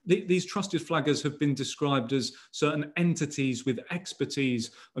 These trusted flaggers have been described as certain entities with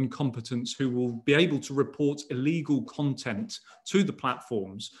expertise and competence who will be able to report illegal content to the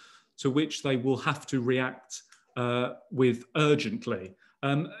platforms, to which they will have to react with urgently.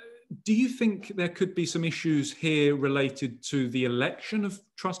 Do you think there could be some issues here related to the election of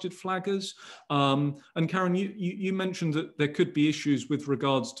trusted flaggers? And Karen, you mentioned that there could be issues with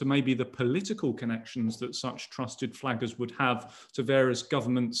regards to maybe the political connections that such trusted flaggers would have to various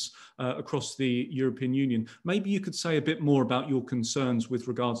governments across the European Union. Maybe you could say a bit more about your concerns with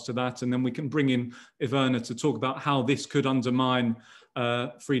regards to that, and then we can bring in Iverna to talk about how this could undermine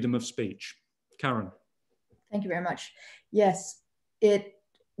freedom of speech. Karen. Thank you very much. Yes,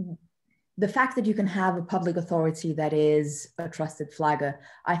 the fact that you can have a public authority that is a trusted flagger,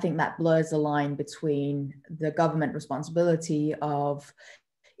 I think that blurs the line between the government responsibility of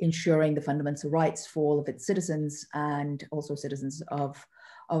ensuring the fundamental rights for all of its citizens and also citizens of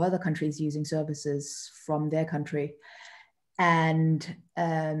other countries using services from their country, and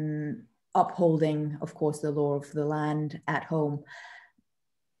upholding, of course, the law of the land at home.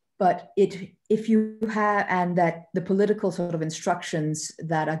 But if you have, and that the political sort of instructions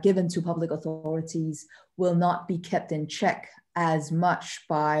that are given to public authorities will not be kept in check as much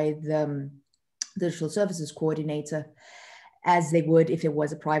by the digital services coordinator as they would if it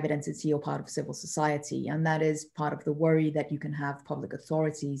was a private entity or part of civil society. And that is part of the worry, that you can have public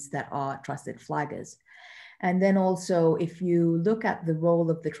authorities that are trusted flaggers. And then also, if you look at the role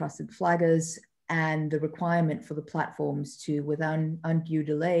of the trusted flaggers and the requirement for the platforms to, without undue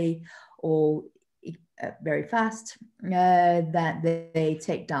delay or very fast, that they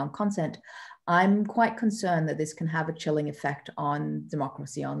take down content, I'm quite concerned that this can have a chilling effect on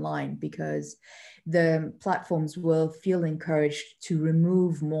democracy online, because the platforms will feel encouraged to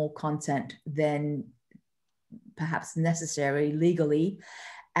remove more content than perhaps necessary legally,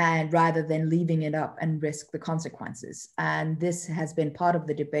 and rather than leaving it up and risk the consequences. And this has been part of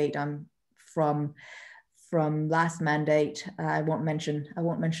the debate from last mandate. I won't mention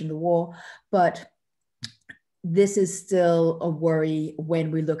the war, but this is still a worry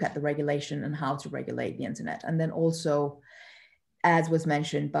when we look at the regulation and how to regulate the internet. And then also, as was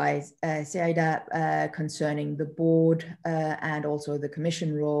mentioned by Saida, concerning the board and also the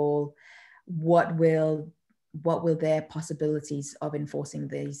commission role, what will their possibilities of enforcing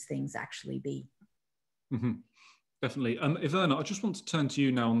these things actually be? Mm-hmm. Definitely. Iverna, I just want to turn to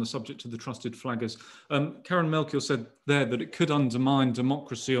you now on the subject of the trusted flaggers. Karen Melchior said there that it could undermine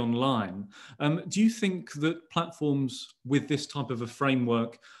democracy online. Do you think that platforms with this type of a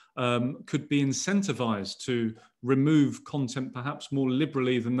framework could be incentivized to remove content perhaps more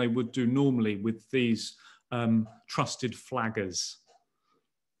liberally than they would do normally with these trusted flaggers?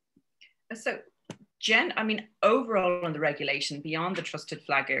 So, Jen, I mean, overall on the regulation, beyond the trusted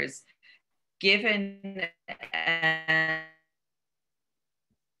flaggers, given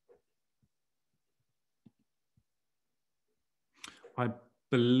I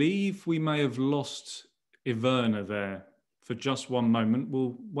believe we may have lost Iverna there for just one moment.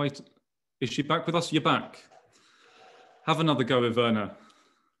 We'll wait. Is she back with us? You're back. Have another go, Iverna.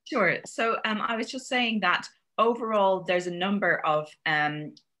 Sure. So I was just saying that overall, there's a number of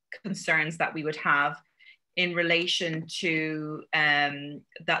concerns that we would have in relation to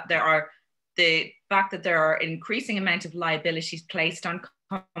that there are the fact that there are an increasing amount of liabilities placed on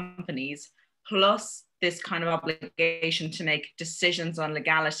companies, plus this kind of obligation to make decisions on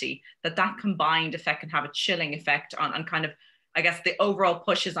legality, that combined effect can have a chilling effect on kind of, I guess, the overall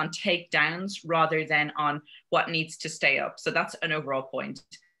pushes on takedowns rather than on what needs to stay up. So that's an overall point.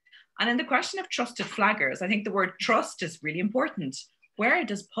 And in the question of trusted flaggers, I think the word trust is really important. Where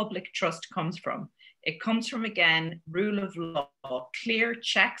does public trust come from? It comes from, again, rule of law, clear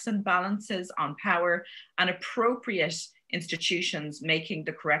checks and balances on power, and appropriate institutions making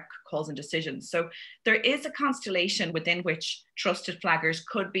the correct calls and decisions. So there is a constellation within which trusted flaggers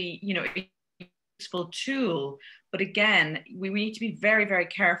could be, a useful tool. But again, we need to be very, very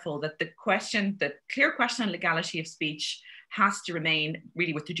careful that the clear question on legality of speech has to remain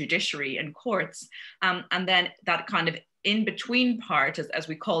really with the judiciary and courts. And then that kind of in-between part, as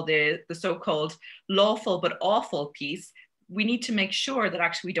we call the so-called lawful but awful piece, we need to make sure that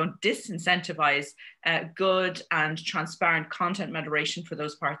actually we don't disincentivize good and transparent content moderation for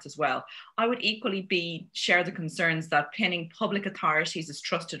those parts as well. I would equally share the concerns that pinning public authorities as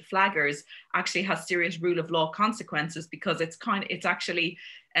trusted flaggers actually has serious rule of law consequences, because it's actually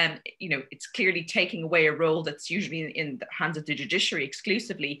you know, it's clearly taking away a role that's usually in the hands of the judiciary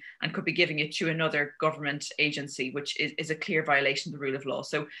exclusively and could be giving it to another government agency, which is a clear violation of the rule of law.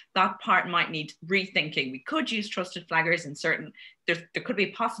 So that part might need rethinking. We could use trusted flaggers in certain, there could be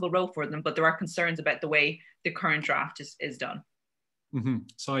a possible role for them, but there are concerns about the way the current draft is done.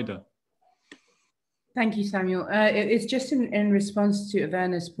 Saida. Thank you, Samuel. It's just in response to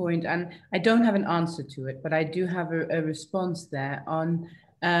Averna's point, and I don't have an answer to it, but I do have a response there on,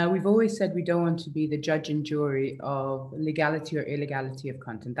 we've always said we don't want to be the judge and jury of legality or illegality of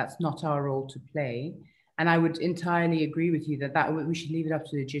content. That's not our role to play. And I would entirely agree with you that we should leave it up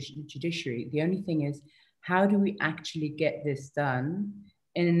to the judiciary. The only thing is, how do we actually get this done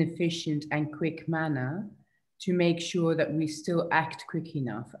in an efficient and quick manner to make sure that we still act quick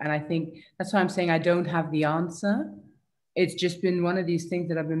enough? And I think that's why I'm saying I don't have the answer. It's just been one of these things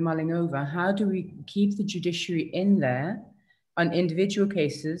that I've been mulling over. How do we keep the judiciary in there on individual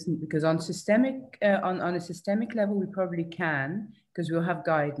cases? Because on on a systemic level, we probably can, because we'll have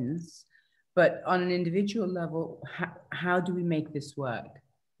guidance. But on an individual level, how do we make this work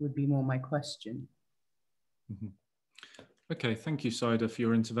would be more my question. Okay, thank you, Saida, for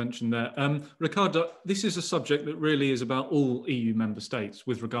your intervention there. Ricardo, this is a subject that really is about all EU member states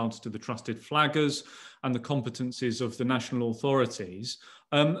with regards to the trusted flaggers and the competencies of the national authorities.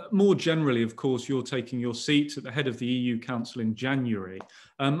 More generally, of course, you're taking your seat at the head of the EU Council in January.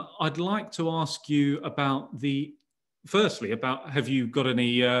 I'd like to ask you about firstly, have you got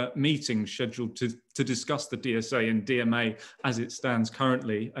any meetings scheduled to discuss the DSA and DMA as it stands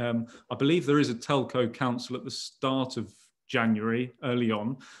currently? I believe there is a telco council at the start of January, early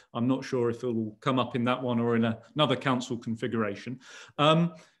on. I'm not sure if it will come up in that one or in another council configuration.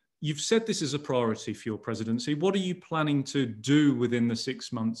 You've said this is a priority for your presidency. What are you planning to do within the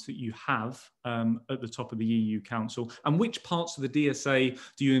 6 months that you have at the top of the EU Council? And which parts of the DSA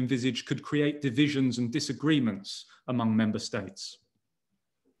do you envisage could create divisions and disagreements among member states?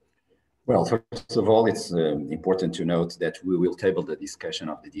 Well, first of all, it's important to note that we will table the discussion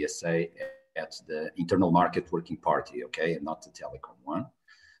of the DSA at the Internal Market Working Party, okay, and not the Telecom one.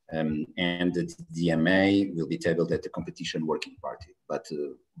 And the DMA will be tabled at the Competition Working Party, but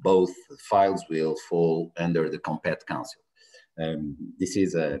both files will fall under the Compet Council. This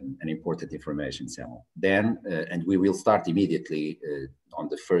is an important information, Samuel. Then, and we will start immediately on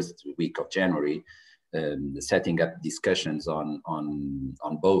the first week of January, setting up discussions on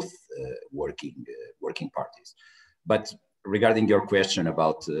both working parties. But regarding your question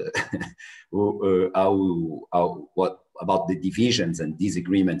about what about the divisions and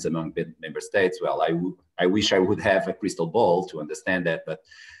disagreements among member states, well, I wish I would have a crystal ball to understand that, but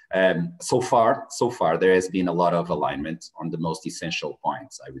so far there has been a lot of alignment on the most essential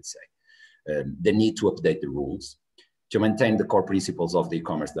points, I would say. The need to update the rules, to maintain the core principles of the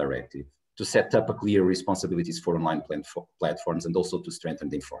e-commerce directive, to set up a clear responsibilities for online platforms, and also to strengthen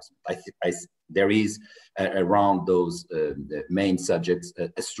the enforcement. There is around those the main subjects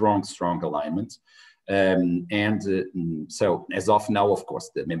a strong alignment. So as of now, of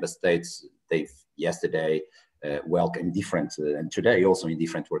course, the member states, they've yesterday welcomed different, and today also in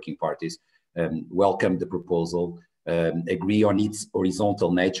different working parties, welcomed the proposal, agree on its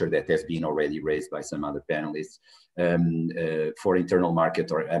horizontal nature that has been already raised by some other panelists, for internal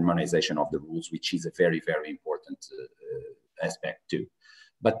market or harmonization of the rules, which is a very, very important aspect too.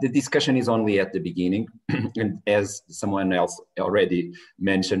 But the discussion is only at the beginning, and as someone else already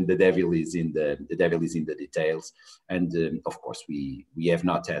mentioned, the devil is in the details. And of course, we have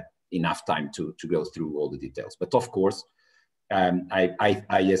not had enough time to go through all the details. But of course,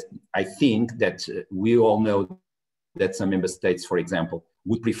 I think that we all know that some member states, for example,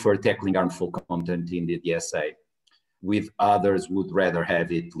 would prefer tackling harmful content in the DSA, with others would rather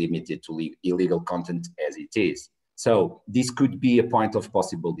have it limited to illegal content as it is. So this could be a point of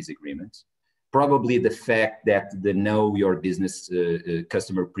possible disagreement. Probably the fact that the know your business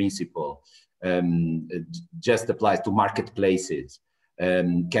customer principle just applies to marketplaces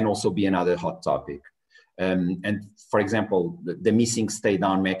can also be another hot topic. And for example, the missing stay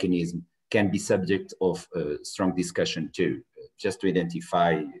down mechanism can be subject of strong discussion too, just to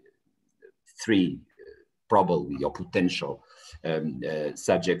identify three probably or potential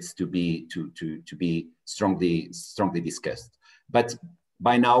subjects to be strongly discussed. But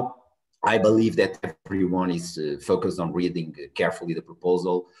by now, I believe that everyone is focused on reading carefully the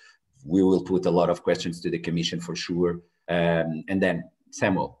proposal. We will put a lot of questions to the Commission for sure. And then,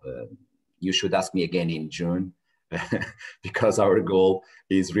 Samuel, you should ask me again in June, because our goal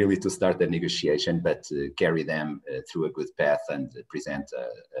is really to start the negotiation, but carry them through a good path and present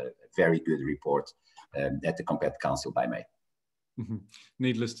a very good report at the Compet Council by May.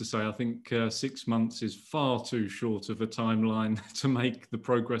 Needless to say, I think 6 months is far too short of a timeline to make the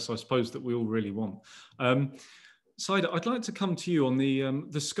progress, I suppose, that we all really want. Saida, I'd like to come to you on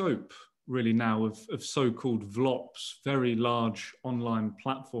the scope, really, now of so-called VLOPs, very large online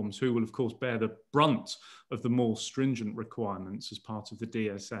platforms, who will, of course, bear the brunt of the more stringent requirements as part of the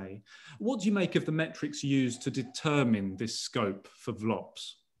DSA. What do you make of the metrics used to determine this scope for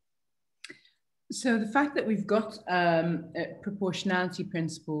VLOPs? So the fact that we've got a proportionality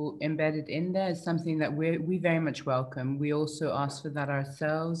principle embedded in there is something that we very much welcome. We also ask for that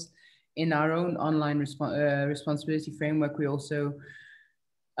ourselves in our own online responsibility framework. We also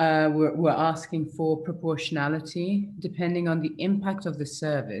we're asking for proportionality depending on the impact of the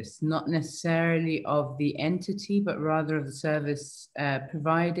service, not necessarily of the entity, but rather of the service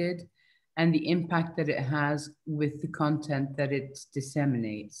provided and the impact that it has with the content that it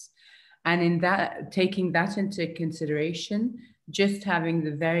disseminates. And in that, taking that into consideration, just having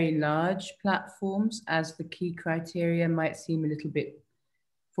the very large platforms as the key criteria might seem a little bit,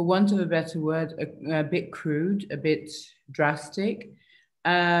 for want of a better word, a bit crude, a bit drastic.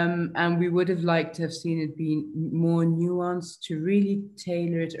 And we would have liked to have seen it being more nuanced to really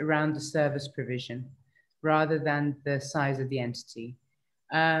tailor it around the service provision rather than the size of the entity.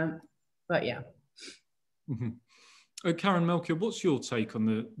 But yeah. Mm-hmm. Karen Melchior, what's your take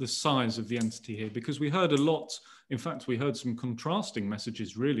on the size of the entity here? Because we heard a lot, in fact, we heard some contrasting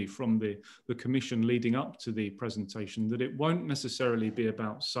messages really from the Commission leading up to the presentation, that it won't necessarily be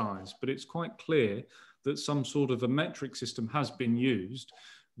about size, but it's quite clear that some sort of a metric system has been used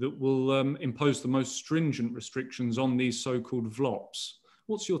that will impose the most stringent restrictions on these so-called VLOPs.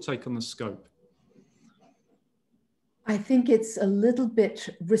 What's your take on the scope? I think it's a little bit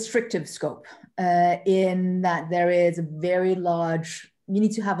restrictive scope in that there is a very large, you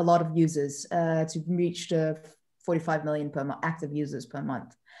need to have a lot of users to reach the 45 million active users per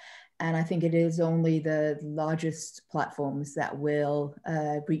month. And I think it is only the largest platforms that will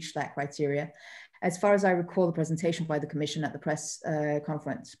reach that criteria. As far as I recall the presentation by the Commission at the press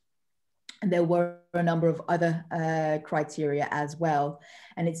conference, and there were a number of other criteria as well.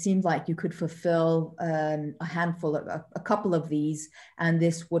 And it seemed like you could fulfill a handful of, a couple of these, and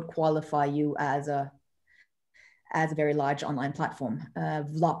this would qualify you as a very large online platform.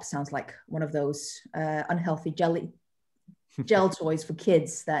 VLOP sounds like one of those unhealthy gel toys for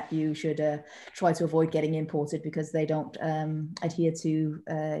kids that you should try to avoid getting imported because they don't adhere to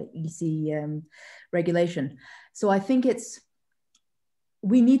EC regulation. So I think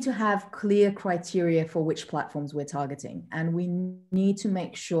we need to have clear criteria for which platforms we're targeting. And we need to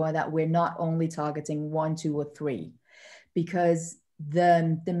make sure that we're not only targeting 1, 2, or 3, because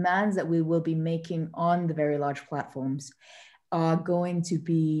the demands that we will be making on the very large platforms are going to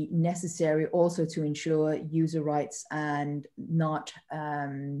be necessary also to ensure user rights and not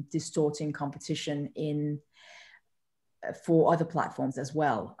distorting competition for other platforms as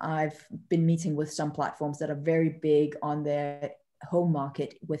well. I've been meeting with some platforms that are very big on their home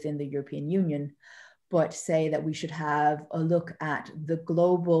market within the European Union, but say that we should have a look at the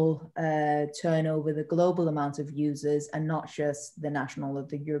global turnover, the global amount of users, and not just the national or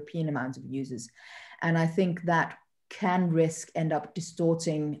the European amount of users. And I think that can end up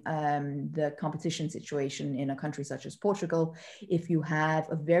distorting the competition situation in a country such as Portugal if you have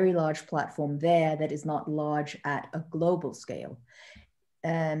a very large platform there that is not large at a global scale.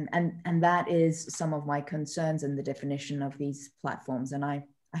 And that is some of my concerns in the definition of these platforms. And I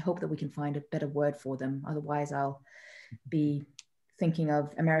hope that we can find a better word for them. Otherwise, I'll be thinking of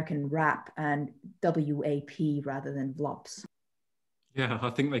American WRAP and WAP rather than VLOPs. Yeah, I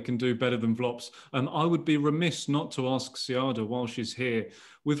think they can do better than VLOPs. I would be remiss not to ask Saida while she's here,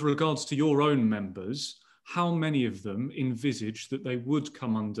 with regards to your own members, how many of them envisage that they would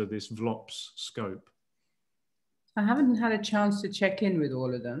come under this VLOPs scope? I haven't had a chance to check in with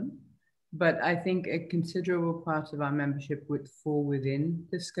all of them, but I think a considerable part of our membership would fall within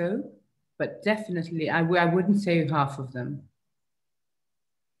the scope, but definitely I wouldn't say half of them.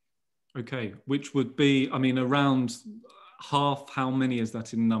 Okay, which would be, I mean, around half. How many is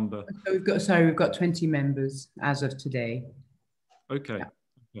that in number? So we've got 20 members as of today. Okay.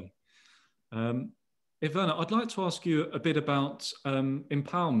 Yeah. Okay. Ivana, I'd like to ask you a bit about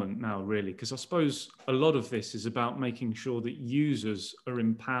empowerment now, really, because I suppose a lot of this is about making sure that users are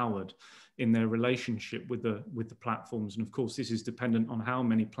empowered in their relationship with the platforms. And of course, this is dependent on how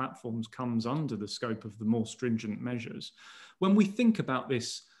many platforms comes under the scope of the more stringent measures. When we think about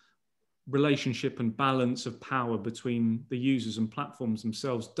this relationship and balance of power between the users and platforms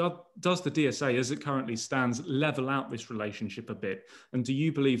themselves, does the DSA, as it currently stands, level out this relationship a bit? And do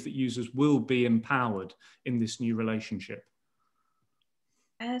you believe that users will be empowered in this new relationship?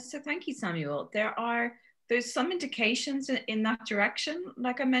 So thank you, Samuel. There's some indications in that direction,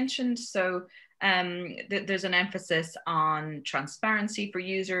 like I mentioned. So there's an emphasis on transparency for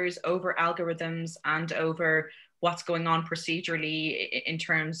users over algorithms and over what's going on procedurally in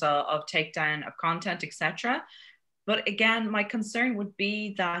terms of takedown of content, etc. But again, my concern would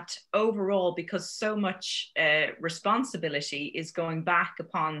be that overall, because so much responsibility is going back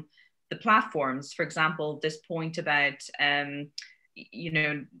upon the platforms, for example, this point about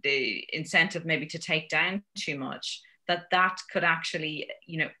the incentive maybe to take down too much, that could actually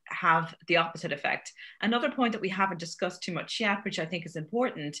have the opposite effect. Another point that we haven't discussed too much yet, which I think is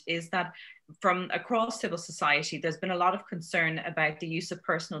important, is that from across civil society, there's been a lot of concern about the use of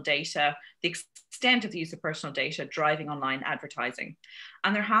personal data, the extent of the use of personal data driving online advertising.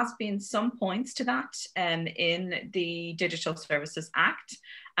 And there has been some points to that in the Digital Services Act.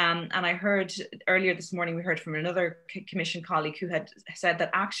 And I heard earlier this morning, we heard from another commission colleague who had said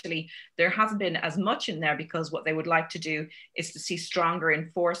that actually there hasn't been as much in there because what they would like to do is to see stronger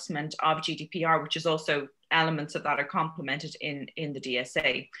enforcement of GDPR, which is also elements of that are complemented in the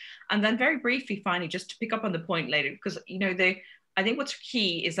DSA. And then very briefly, finally, just to pick up on the point later, because I think what's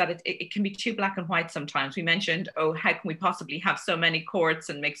key is that it can be too black and white sometimes. We mentioned, oh, how can we possibly have so many courts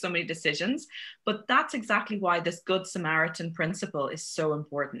and make so many decisions? But that's exactly why this Good Samaritan principle is so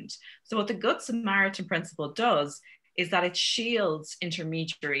important. So what the Good Samaritan principle does is that it shields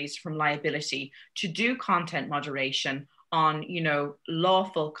intermediaries from liability to do content moderation on,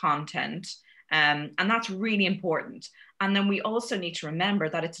 lawful content. And that's really important. And then we also need to remember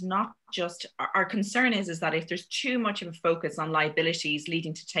that it's not just, our concern is that if there's too much of a focus on liabilities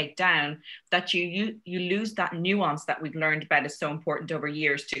leading to takedown, that you lose that nuance that we've learned about is so important over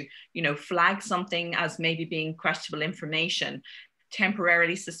years to, flag something as maybe being questionable information,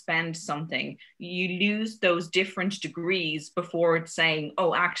 temporarily suspend something. You lose those different degrees before saying,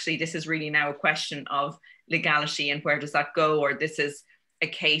 oh, actually, this is really now a question of legality and where does that go? Or this is a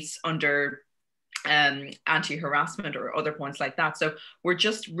case under anti-harassment or other points like that. So we're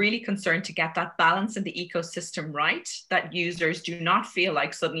just really concerned to get that balance in the ecosystem right, that users do not feel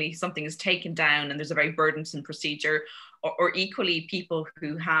like suddenly something is taken down and there's a very burdensome procedure, or equally people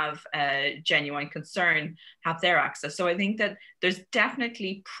who have genuine concern have their access. So I think that there's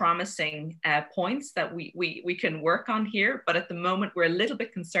definitely promising points that we can work on here, but at the moment we're a little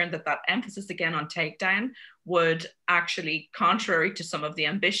bit concerned that emphasis again on takedown would actually, contrary to some of the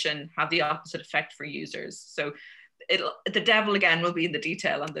ambition, have the opposite effect for users. So the devil again will be in the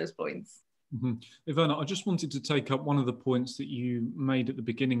detail on those points. Mm-hmm. Ivana, I just wanted to take up one of the points that you made at the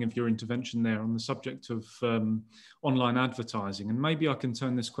beginning of your intervention there on the subject of online advertising. And maybe I can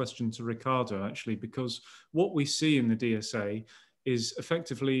turn this question to Ricardo, actually, because what we see in the DSA is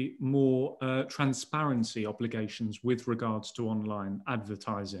effectively more transparency obligations with regards to online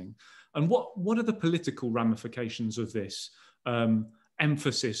advertising. And what are the political ramifications of this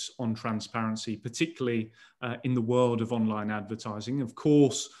emphasis on transparency, particularly in the world of online advertising? Of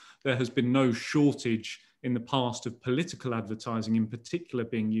course, there has been no shortage in the past of political advertising, in particular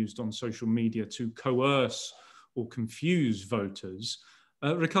being used on social media to coerce or confuse voters.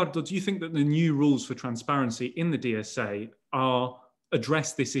 Ricardo, do you think that the new rules for transparency in the DSA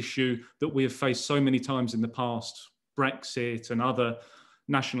address this issue that we have faced so many times in the past, Brexit and other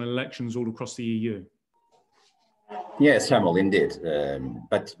national elections all across the EU? Yes, Samuel, indeed.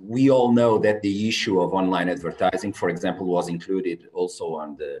 But we all know that the issue of online advertising, for example, was included also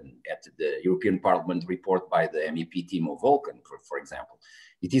at the European Parliament report by the MEP Timo Volken, for example.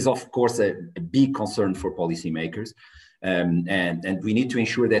 It is, of course, a big concern for policymakers. And we need to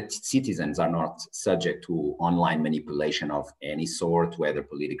ensure that citizens are not subject to online manipulation of any sort, whether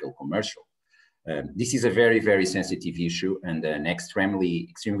political or commercial. This is a very, very sensitive issue and an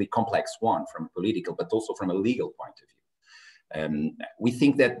extremely complex one from a political, but also from a legal point of view. We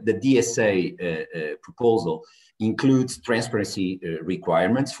think that the DSA proposal includes transparency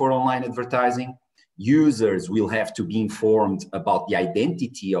requirements for online advertising. Users will have to be informed about the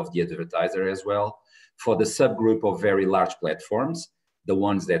identity of the advertiser as well. For the subgroup of very large platforms, the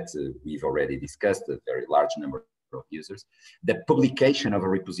ones that we've already discussed, a very large number of users, the publication of a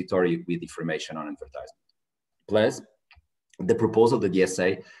repository with information on advertisement. Plus, the proposal, the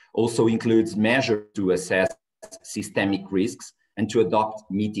DSA, also includes measures to assess systemic risks and to adopt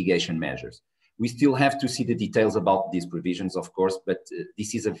mitigation measures. We still have to see the details about these provisions, of course, but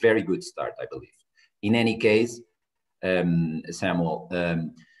this is a very good start, I believe. In any case, Samuel,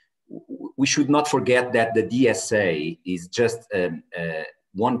 we should not forget that the DSA is just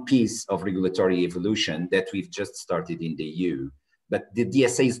one piece of regulatory evolution that we've just started in the EU. But the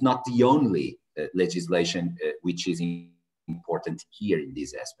DSA is not the only legislation which is important here in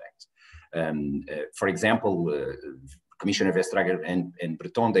this aspect. For example, Commissioner Vestager and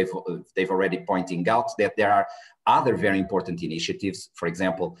Breton, they've already pointing out that there are other very important initiatives, for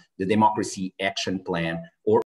example, the Democracy Action Plan, or